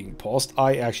keep being paused.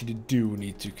 I actually do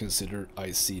need to consider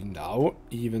IC now.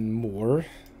 Even more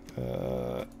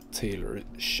tailor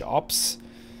shops.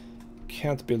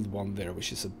 Can't build one there,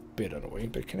 which is a bit annoying,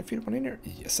 but can I fit one in here?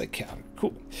 Yes, I can.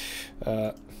 Cool.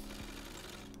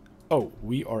 Oh,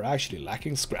 we are actually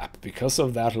lacking scrap because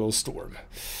of that little storm.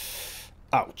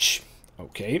 Ouch.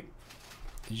 Okay.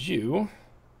 You.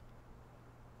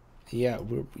 Yeah,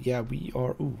 we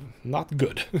are. Ooh, not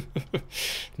good.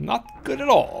 Not good at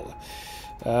all.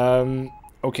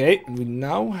 Okay, we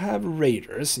now have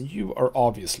raiders. You are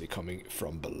obviously coming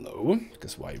from below,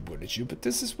 because why wouldn't you? But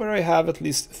this is where I have at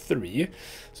least 3,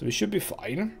 so we should be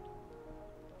fine.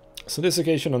 So this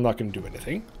occasion I'm not going to do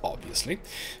anything, obviously.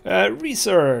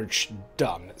 Research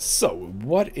done. So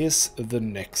what is the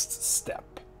next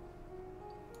step?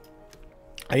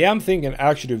 I am thinking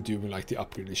actually of doing like the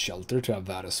upgraded shelter to have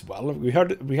that as well. We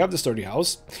have the sturdy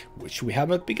house, which we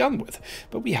haven't begun with,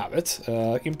 but we have it.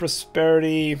 In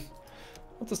prosperity,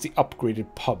 what does the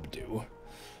upgraded pub do?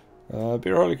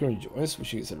 Beer Harlequin joins,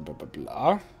 which is blah blah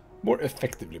blah. More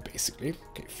effectively, basically.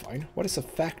 Okay, fine. What is a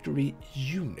factory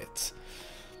unit?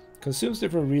 Consumes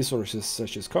different resources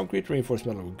such as concrete, reinforced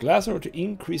metal, and glass in order to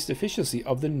increase the efficiency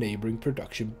of the neighboring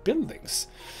production buildings.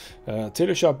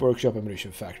 Tailor shop, workshop,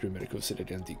 ammunition factory, medical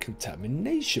facility, and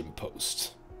decontamination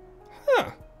post. Huh,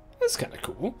 that's kind of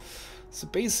cool. So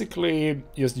basically,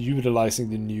 just utilizing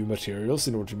the new materials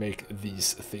in order to make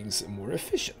these things more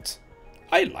efficient.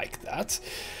 I like that.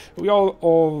 We all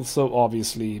also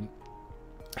obviously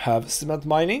have cement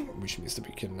mining, which means that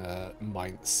we can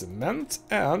mine cement,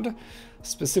 and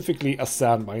specifically a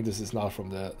sand mine. This is not from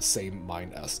the same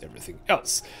mine as everything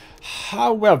else.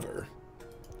 However,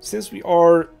 since we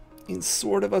are in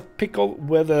sort of a pickle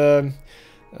with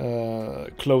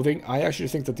clothing, I actually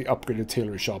think that the upgraded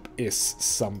tailor shop is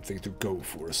something to go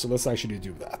for. So let's actually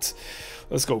do that.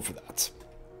 Let's go for that.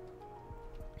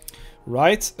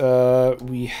 Right,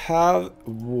 we have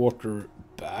water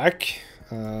back.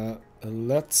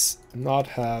 Let's not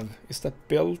have... Is that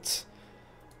built?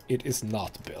 It is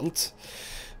not built.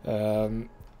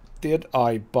 Did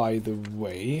I, by the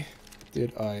way...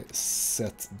 Did I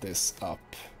set this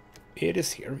up? It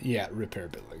is here. Yeah, repair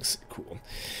buildings. Cool.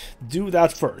 Do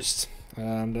that first.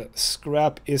 And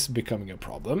scrap is becoming a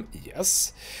problem.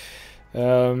 Yes.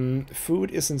 Food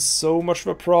isn't so much of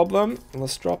a problem.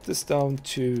 Let's drop this down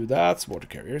to... That's water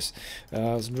carriers.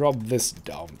 Let's drop this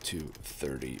down to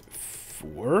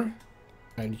 34.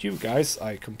 And you guys,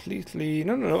 I completely...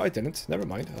 No, I didn't. Never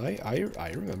mind.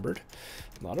 I remembered.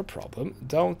 Not a problem.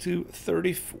 Down to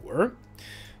 34.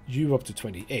 You up to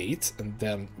 28. And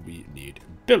then we need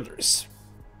builders.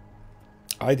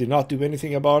 I did not do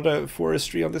anything about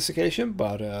forestry on this occasion,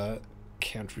 but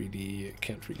can't really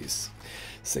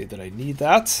say that I need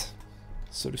that,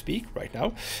 so to speak, right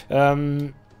now.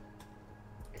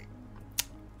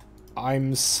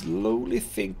 I'm slowly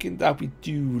thinking that we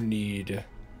do need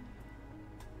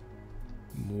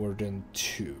more than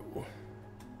 2,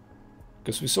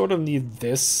 because we sort of need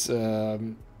this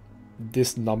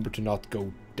this number to not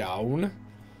go down.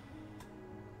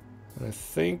 And I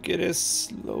think it is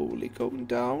slowly going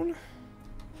down.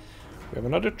 We have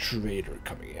another trader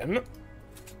coming in.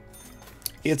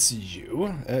 It's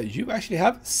you. You actually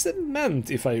have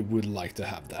cement, if I would like to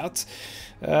have that.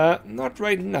 Not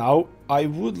right now. I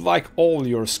would like all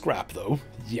your scrap, though.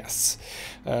 Yes.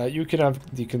 You can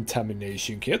have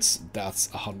decontamination kits. That's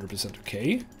 100%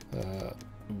 okay.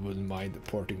 Wouldn't mind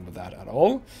parting with that at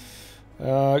all.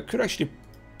 Could actually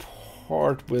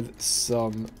part with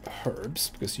some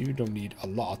herbs, because you don't need a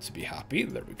lot to be happy.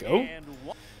 There we go.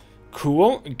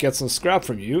 Cool. Get some scrap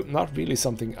from you. Not really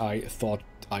something I thought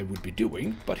I would be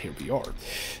doing, but here we are.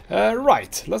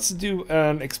 Right, let's do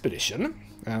an expedition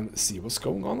and see what's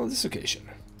going on this occasion.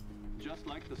 Just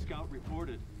like the scout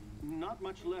reported, not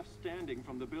much left standing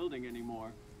from the building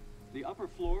anymore. The upper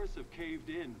floors have caved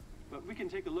in, but we can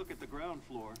take a look at the ground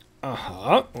floor.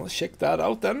 Let's check that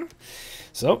out then.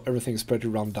 So, everything's pretty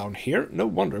run down here. No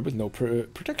wonder, with no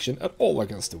protection at all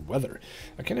against the weather.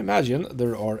 I can imagine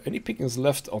there are any pickings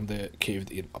left on the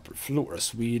caved-in upper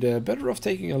floors. We'd better off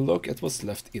taking a look at what's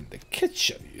left in the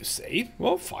kitchen, you say?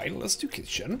 Well, fine, let's do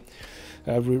kitchen.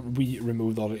 We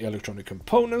removed all the electronic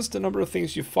components. The number of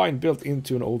things you find built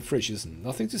into an old fridge is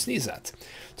nothing to sneeze at.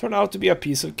 Turned out to be a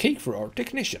piece of cake for our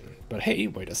technician. But hey,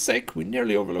 wait a sec, we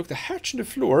nearly overlooked a hatch in the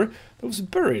floor that was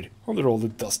buried under all the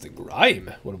dust and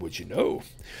grime. What would you know?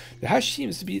 The hatch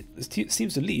seems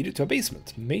to lead to a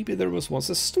basement. Maybe there was once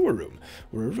a storeroom,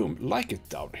 or a room like it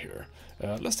down here.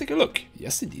 Let's take a look.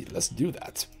 Yes, indeed, let's do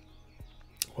that.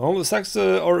 Well, the sacks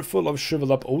are full of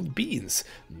shriveled up old beans.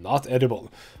 Not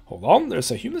edible. Hold on,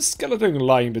 there's a human skeleton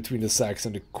lying between the sacks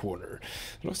and the corner.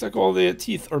 It looks like all the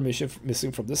teeth are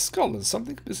missing from the skull, and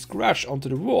something is scratched onto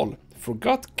the wall.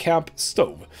 Forgot camp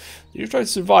stove. You try to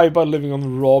survive by living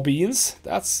on raw beans?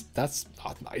 That's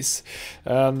not nice.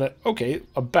 And okay,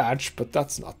 a badge, but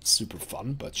that's not super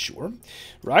fun, but sure.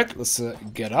 Right, let's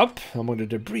get up. Among the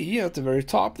debris at the very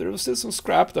top, there was still some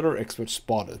scrap that our experts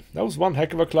spotted. That was one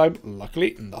heck of a climb.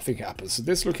 Luckily, nothing happened, so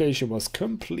this location was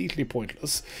completely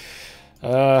pointless.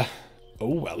 Oh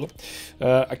well.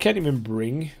 I can't even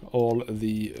bring all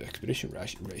the expedition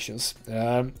rations.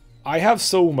 I have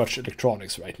so much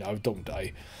electronics right now, don't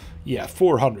I? Yeah,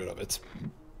 400 of it.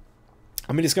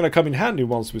 I mean, it's gonna come in handy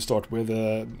once we start with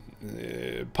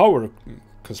power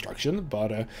construction,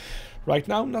 but right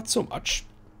now, not so much.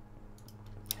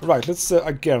 Right, let's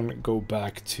again go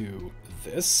back to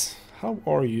this. How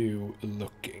are you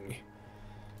looking?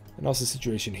 And how's the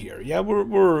situation here? Yeah,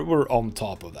 we're on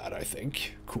top of that, I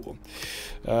think. Cool.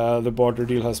 The barter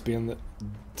deal has been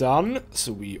done,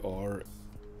 so we are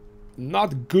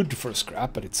not good for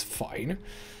scrap, but it's fine.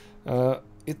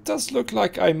 It does look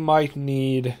like I might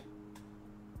need...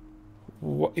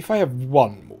 If I have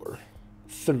one more.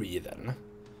 3 then.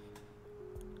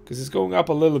 Because it's going up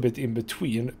a little bit in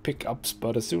between pickups,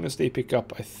 but as soon as they pick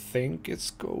up, I think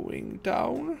it's going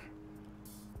down.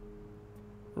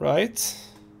 Right?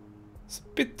 It's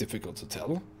a bit difficult to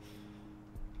tell.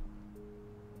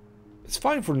 It's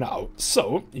fine for now.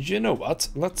 So, you know what?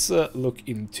 Let's look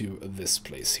into this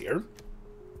place here.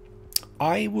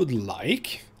 I would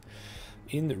like,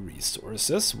 in the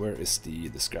resources, where is the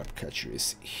scrap catcher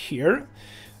is here.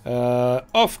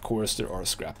 Of course, there are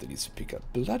scrap that needs to pick up.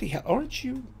 Bloody hell, aren't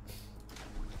you?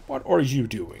 What are you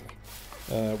doing?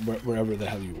 Wherever the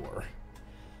hell you are.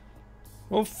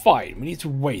 Well, fine. We need to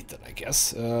wait then, I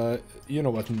guess. You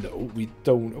know what? No, we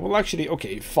don't. Well, actually,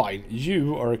 okay, fine.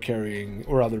 You are carrying,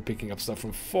 or rather picking up stuff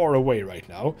from far away right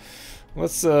now.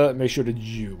 Let's make sure that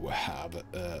you have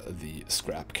the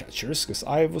scrap catchers, because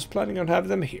I was planning on having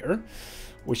them here.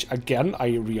 Which, again,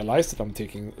 I realized that I'm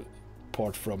taking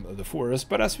part from the forest.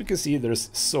 But as we can see, there's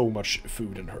so much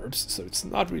food and herbs, so it's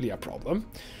not really a problem.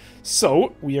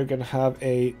 So, we are going to have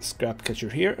a scrap catcher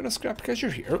here and a scrap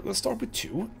catcher here. Let's start with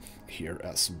 2 here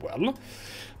as well.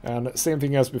 And same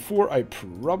thing as before, I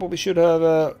probably should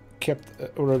have kept,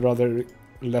 or rather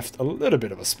left a little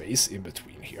bit of a space in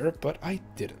between here, but I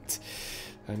didn't.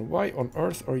 And why on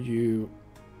earth are you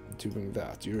doing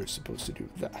that? You're supposed to do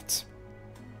that.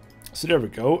 So there we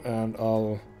go, and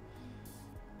I'll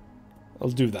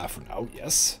do that for now,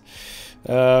 yes.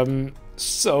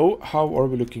 So, how are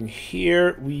we looking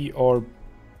here? We are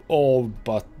all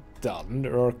but done.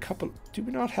 There are a couple... Do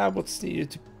we not have what's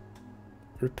needed to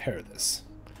repair this?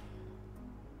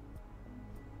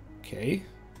 Okay.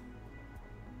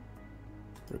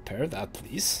 Repair that,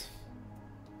 please.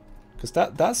 Because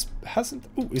that's hasn't...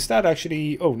 Oh, is that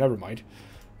actually... Oh, never mind.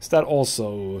 Is that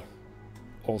also...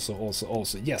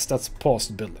 Also. Yes, that's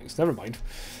past buildings. Never mind.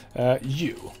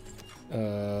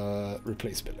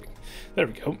 Replace building. There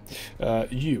we go.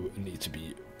 You need to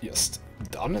be just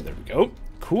done. There we go.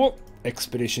 Cool.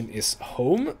 Expedition is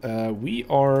home. We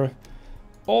are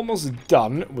almost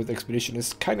done with expedition.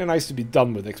 It's kind of nice to be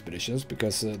done with expeditions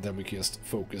because then we can just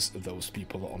focus those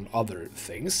people on other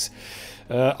things.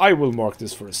 I will mark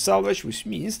this for a salvage, which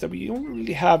means that we only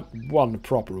really have one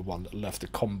proper one left, the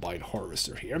combine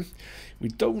harvester here. We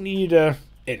don't need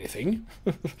anything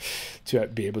to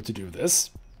be able to do this.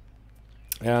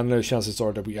 And the chances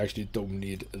are that we actually don't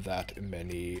need that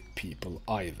many people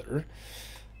either.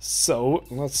 So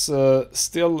let's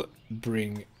still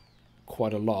bring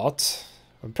quite a lot.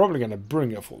 I'm probably going to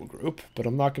bring a full group, but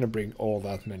I'm not going to bring all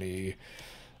that many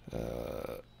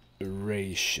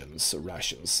rations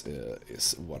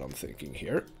is what I'm thinking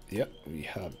here. Yeah, we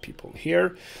have people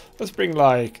here. Let's bring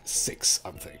like 6,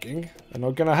 I'm thinking. And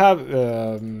I'm gonna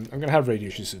have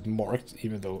radiation suit marked,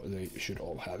 even though they should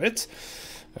all have it.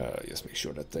 Just make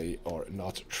sure that they are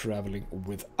not traveling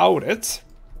without it.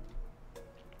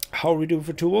 How are we doing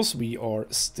for tools? We are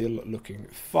still looking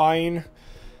fine.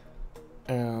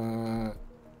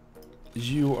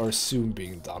 You are soon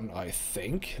being done, I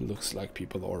think. Looks like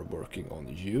people are working on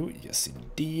you. Yes,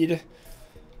 indeed.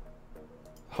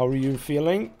 How are you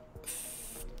feeling?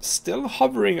 Still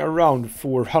hovering around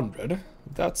 400.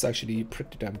 That's actually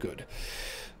pretty damn good.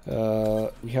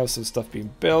 We have some stuff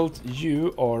being built.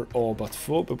 You are all but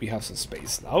full, but we have some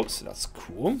space now, so that's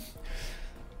cool.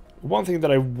 One thing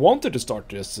that I wanted to start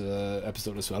this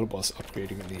episode as well was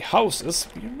upgrading the houses.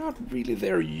 We're not really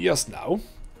there just now,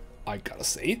 I gotta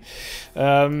say.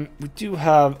 We do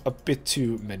have a bit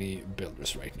too many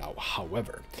builders right now,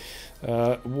 however.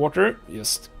 Water,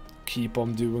 just keep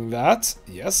on doing that.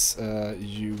 Yes,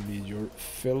 you need your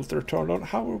filter turned on.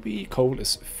 How are we? Coal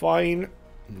is fine,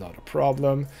 not a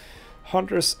problem.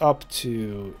 Hunters up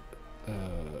to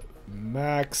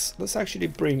max. Let's actually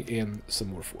bring in some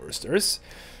more foresters.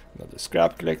 Another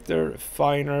scrap collector,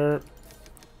 refiner,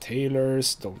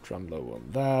 tailors, don't run low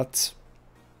on that.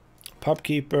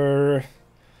 Pubkeeper.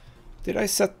 Did I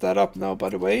set that up now, by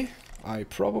the way? I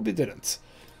probably didn't.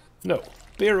 No,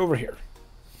 bear over here.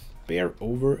 Bear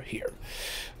over here.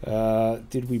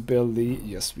 Did we build the...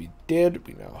 Yes, we did.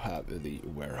 We now have the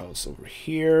warehouse over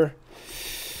here.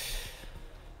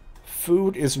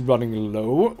 Food is running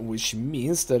low, which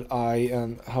means that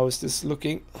how is this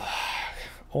looking?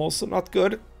 Also not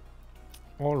good.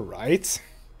 Alright.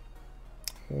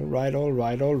 Alright.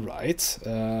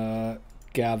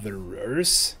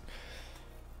 Gatherers.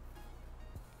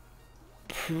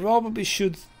 Probably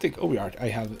should think... Oh, I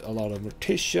have a lot of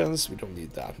morticians. We don't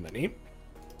need that many.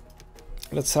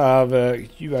 Let's have...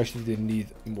 you actually didn't need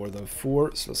more than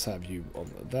 4, so let's have you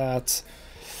on that.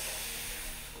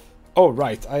 Oh,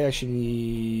 right. I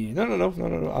actually... No.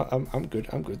 I'm good.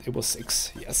 It was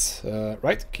 6. Yes.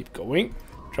 Right. Keep going.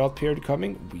 Drought period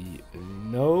coming. We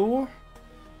know.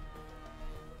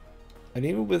 And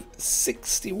even with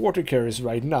 60 water carriers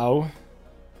right now...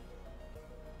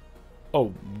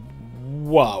 Oh,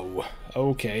 wow.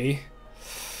 Okay.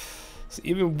 So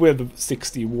even with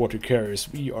 60 water carriers,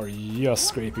 we are just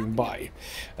scraping by.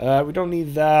 We don't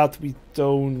need that. We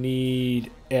don't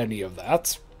need any of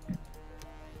that.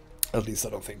 At least I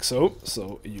don't think so.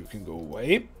 So you can go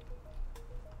away.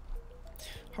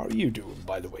 How are you doing,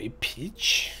 by the way,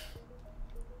 Peach?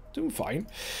 Doing fine.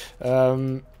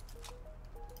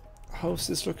 How's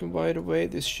this looking, by the way?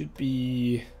 This should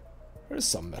be... There's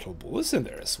some metal bullets in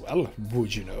there as well,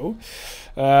 would you know?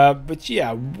 But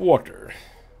yeah, water.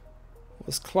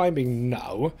 Was climbing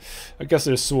now. I guess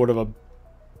there's sort of a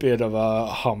bit of a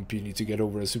hump you need to get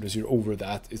over. As soon as you're over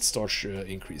that, it starts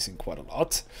increasing quite a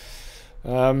lot.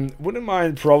 Wouldn't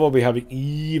mind probably having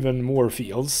even more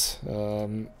fields.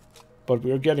 But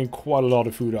we're getting quite a lot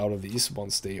of food out of these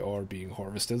once they are being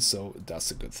harvested, so that's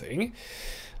a good thing.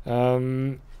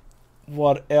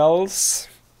 What else?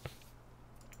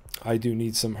 I do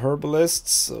need some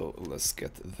herbalists, so let's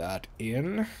get that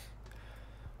in.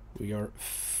 We are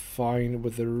fine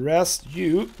with the rest.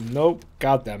 You, no,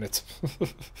 god damn it.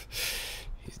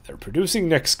 They're producing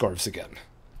neck scarves again.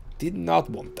 Did not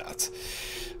want that.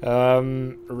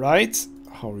 Right,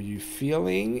 How are you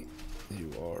feeling?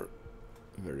 You are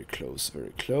very close,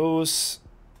 very close.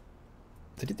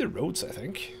 They did the roads, I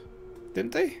think.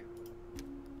 Didn't they?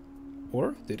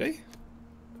 Or did they?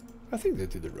 I think they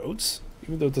did the roads.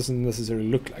 Even though it doesn't necessarily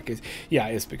look like it. Yeah,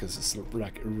 it's because it's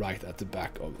like right at the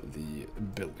back of the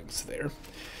buildings there.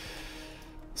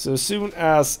 So as soon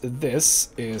as this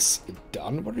is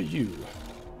done, what are you?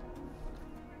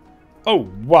 Oh,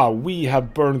 wow, we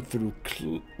have burned through...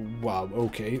 wow,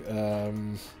 okay.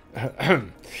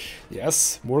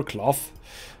 Yes, more cloth.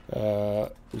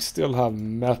 We still have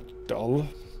metal.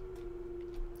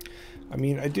 I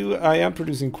mean, I am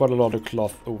producing quite a lot of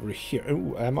cloth over here.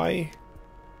 Oh, am I?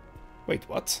 Wait,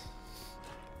 what?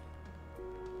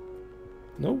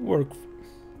 No work.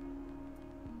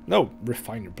 No,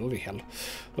 refiner, bloody hell.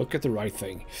 Look at the right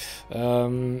thing.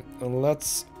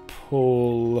 Let's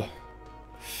pull...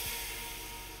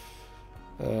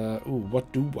 ooh,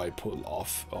 what do I pull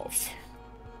off of?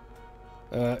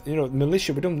 You know,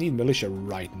 militia, we don't need militia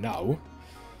right now.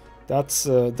 That's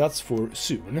for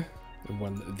soon,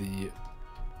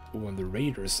 when the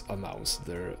raiders announce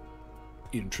their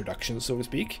introduction, so to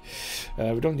speak.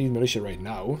 We don't need militia right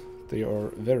now. They are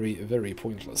very, very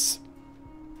pointless.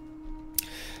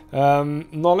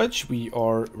 Knowledge, we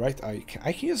are right. I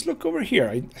can just look over here.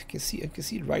 I can see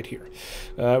it right here.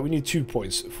 We need 2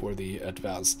 points for the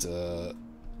advanced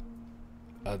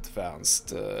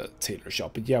tailor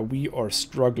shop. But yeah, we are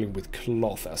struggling with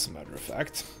cloth, as a matter of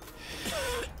fact.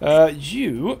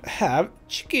 You have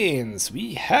chickens.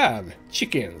 We have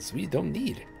chickens. We don't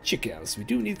need chickens. We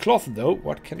do need cloth, though.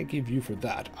 What can I give you for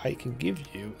that? I can give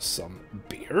you some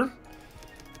beer,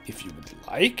 if you would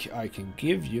like. I can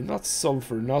give you not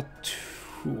sulfur, not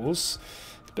tools,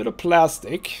 a bit of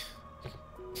plastic.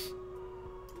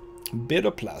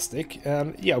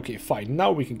 And yeah, okay, fine.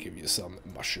 Now we can give you some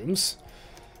mushrooms,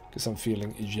 because I'm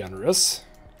feeling generous.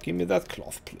 Give me that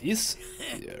cloth, please.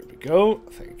 There we go.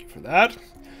 Thank you for that.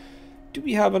 Do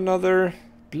we have another?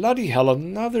 Bloody hell,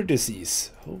 another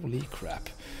disease. Holy crap.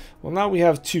 Well, now we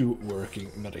have 2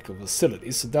 working medical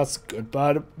facilities, so that's good.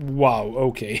 But, wow,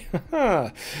 okay.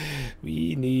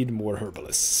 We need more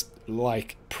herbalists.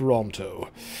 Like, pronto.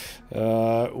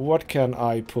 What can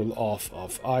I pull off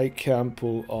of? I can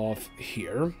pull off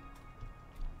here.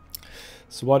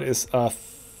 So what is a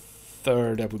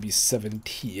third? That would be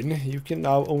 17. You can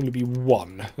now only be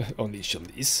 1 on each of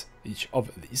these.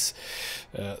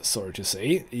 Sorry to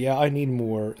say. Yeah, I need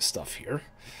more stuff here.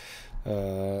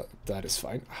 That is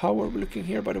fine. How are we looking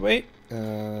here, by the way?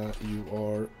 You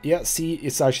are... yeah, see,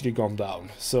 it's actually gone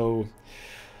down. So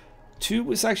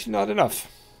 2 is actually not enough.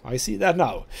 I see that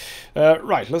now.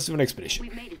 Right, let's do an expedition.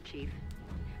 We've made it, Chief.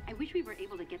 I wish we were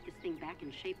able to get this thing back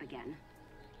in shape again.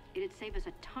 It'd save us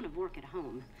a ton of work at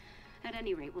home. At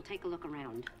any rate, we'll take a look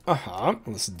around.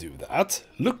 Let's do that.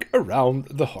 Look around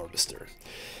the harvester.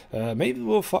 Maybe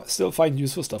we'll still find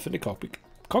useful stuff in the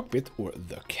cockpit or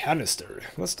the canister.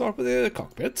 Let's start with the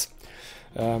cockpit.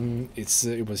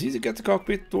 It was easy to get the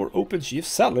cockpit door open, Chief.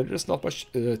 Sadly, there's not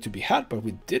much to be had, but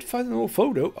we did find an old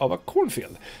photo of a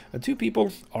cornfield and 2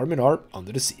 people arm in arm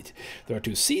under the seat. There are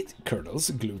 2 seat kernels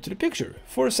glued to the picture.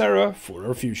 For Sarah, for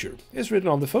our future, is written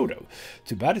on the photo.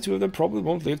 Too bad the 2 of them probably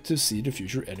won't live to see the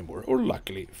future anymore, or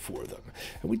luckily for them.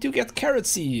 And we do get carrot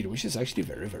seed, which is actually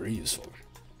very, very useful.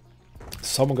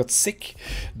 Someone got sick.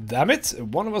 Damn it!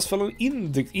 One of us fell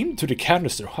into the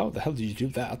canister. How the hell did you do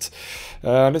that?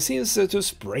 And it seems to have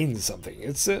sprained something.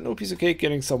 It's no piece of cake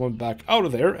getting someone back out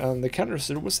of there, and the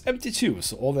canister was empty too,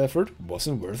 so all the effort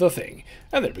wasn't worth a thing.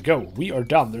 And there we go. We are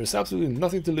done. There's absolutely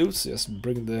nothing to lose. Just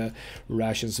bring the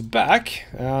rations back,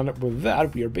 and with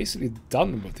that, we are basically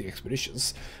done with the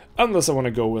expeditions. Unless I want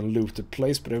to go and loot the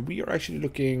place, but we are actually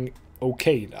looking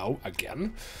okay now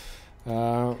again.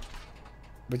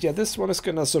 But yeah, this one is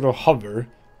gonna sort of hover,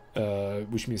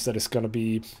 which means that it's gonna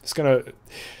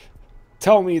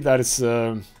tell me that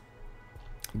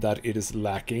it is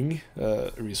lacking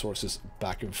resources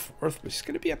back and forth, which is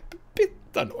gonna be a bit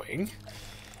annoying.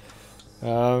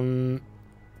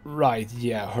 Right,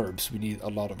 yeah, herbs. We need a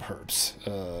lot of herbs.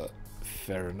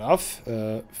 Fair enough.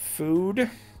 Food.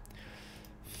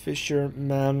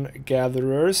 Fishermen,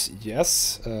 gatherers.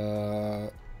 Yes.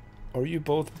 Are you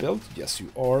both built? Yes,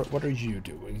 you are. What are you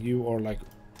doing? You are like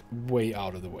way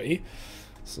out of the way.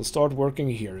 So start working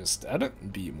here instead.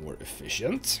 Be more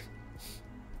efficient.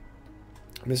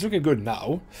 I mean, it's looking good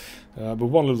now. But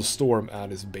one little storm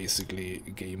and it's basically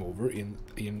game over in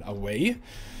a way.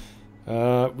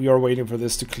 We are waiting for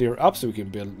this to clear up so we can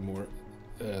build more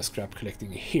scrap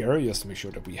collecting here, just to make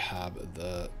sure that we have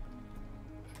the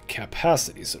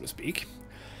capacity, so to speak.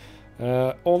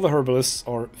 All the herbalists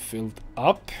are filled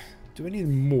up. Do I need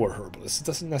more herbalists? It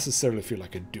doesn't necessarily feel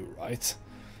like I do, right?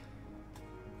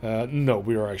 No,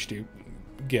 we are actually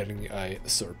getting a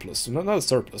surplus. So not a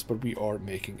surplus, but we are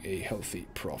making a healthy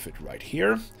profit right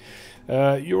here.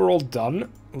 You're all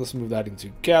done. Let's move that into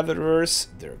gatherers.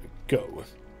 There we go.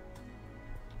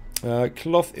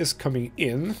 Cloth is coming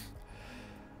in,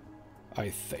 I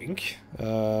think.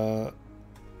 But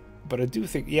I do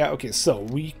think, yeah, okay, so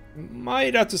we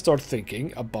might have to start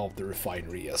thinking about the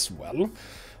refinery as well.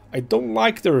 I don't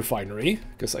like the refinery,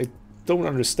 because I don't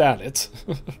understand it.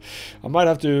 I might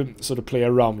have to sort of play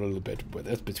around a little bit with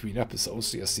it between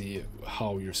episodes to see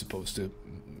how you're supposed to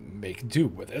make do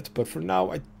with it. But for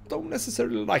now, I don't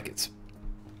necessarily like it.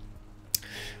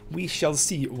 We shall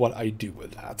see what I do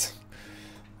with that.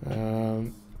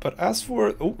 But as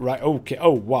for right, okay,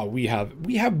 oh wow, we have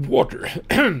water.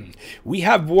 We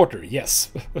have water,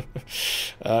 yes.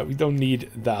 We don't need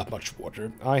that much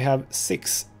water. I have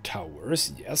 6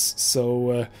 towers, yes.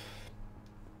 So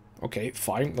okay,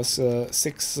 fine. Let's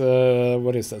 6.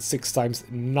 What is that? 6 times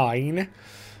 9.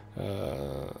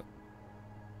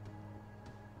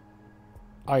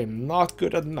 I am not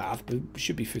good at math, but it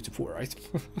should be 54, right?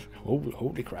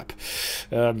 Holy crap.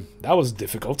 That was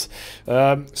difficult.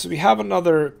 So we have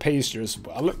another pasture as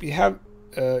well. We have,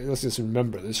 let's just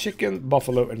remember, there's chicken,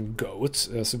 buffalo, and goat.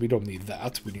 So we don't need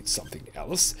that. We need something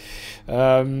else.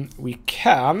 We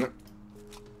can...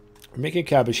 We're making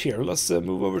cabbage here. Let's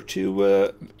move over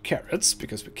to carrots,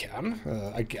 because we can.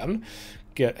 Again,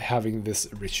 having this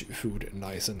rich food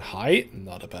nice and high,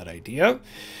 not a bad idea.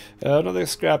 Another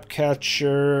scrap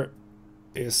catcher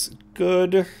is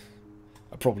good.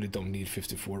 I probably don't need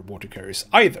 54 water carriers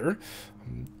either.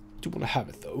 Do want to have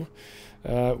it though.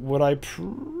 What I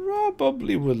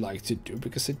probably would like to do,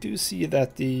 because I do see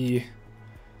that the...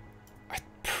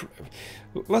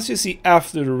 let's just see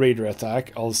after the raider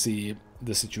attack, I'll see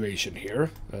the situation here.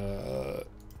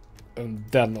 And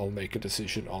then I'll make a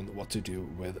decision on what to do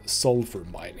with sulfur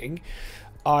mining.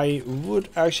 I would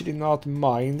actually not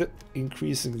mind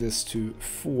increasing this to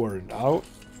 4 now.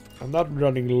 I'm not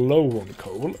running low on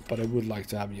coal, but I would like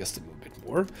to have just a little bit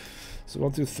more. So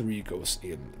 1, 2, 3 goes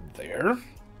in there.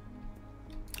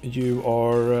 You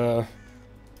are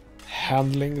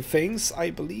handling things,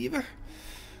 I believe.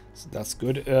 So that's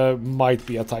good. Might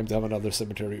be a time to have another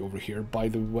cemetery over here, by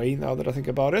the way, now that I think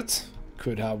about it.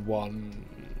 Could have one...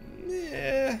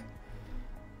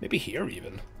 maybe here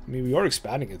even. I mean, we are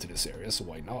expanding into this area, so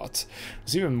why not?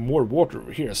 There's even more water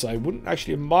over here, so I wouldn't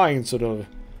actually mind sort of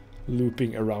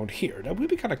looping around here. That would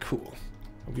be kind of cool.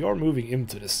 We are moving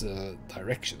into this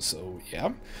direction, so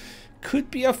yeah. Could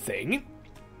be a thing.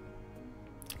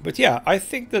 But yeah, I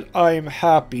think that I'm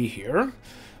happy here.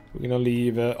 We're gonna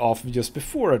leave off just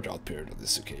before a drought period on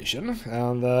this occasion.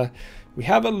 And we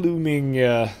have a looming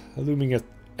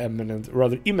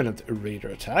imminent raider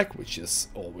attack, which is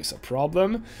always a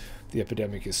problem. The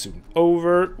epidemic is soon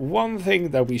over. One thing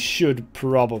that we should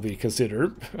probably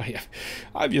consider,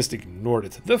 I've just ignored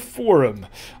it, the forum.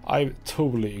 I've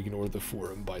totally ignored the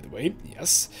forum, by the way.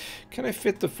 Yes. Can I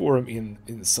fit the forum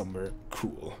in somewhere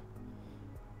cool?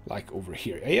 Like over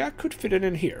here. Yeah, I could fit it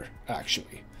in here,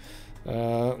 actually.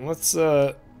 Let's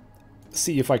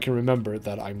see if I can remember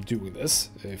that I'm doing this,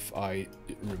 if I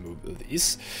remove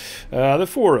these. The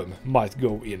forum might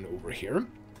go in over here.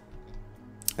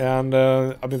 And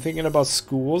I've been thinking about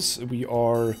schools. We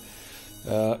are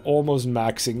almost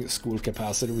maxing school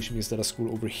capacity, which means that a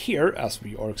school over here, as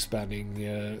we are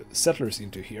expanding settlers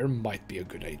into here, might be a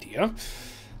good idea.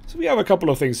 So we have a couple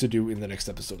of things to do in the next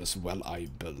episode as well, I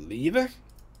believe.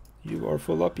 You are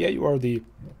full up? Yeah, you are the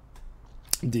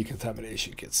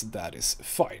decontamination kits. That is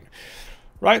fine.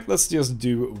 Right, let's just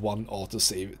do one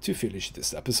autosave to finish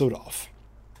this episode off.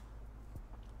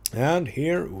 And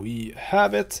here we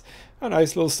have it. A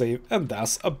nice little save, and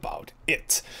that's about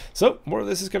it. So, more of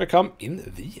this is going to come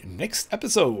in the next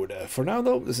episode. For now,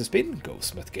 though, this has been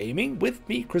Ghostsmith Gaming with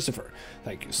me, Christopher.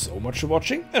 Thank you so much for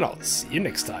watching, and I'll see you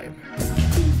next time.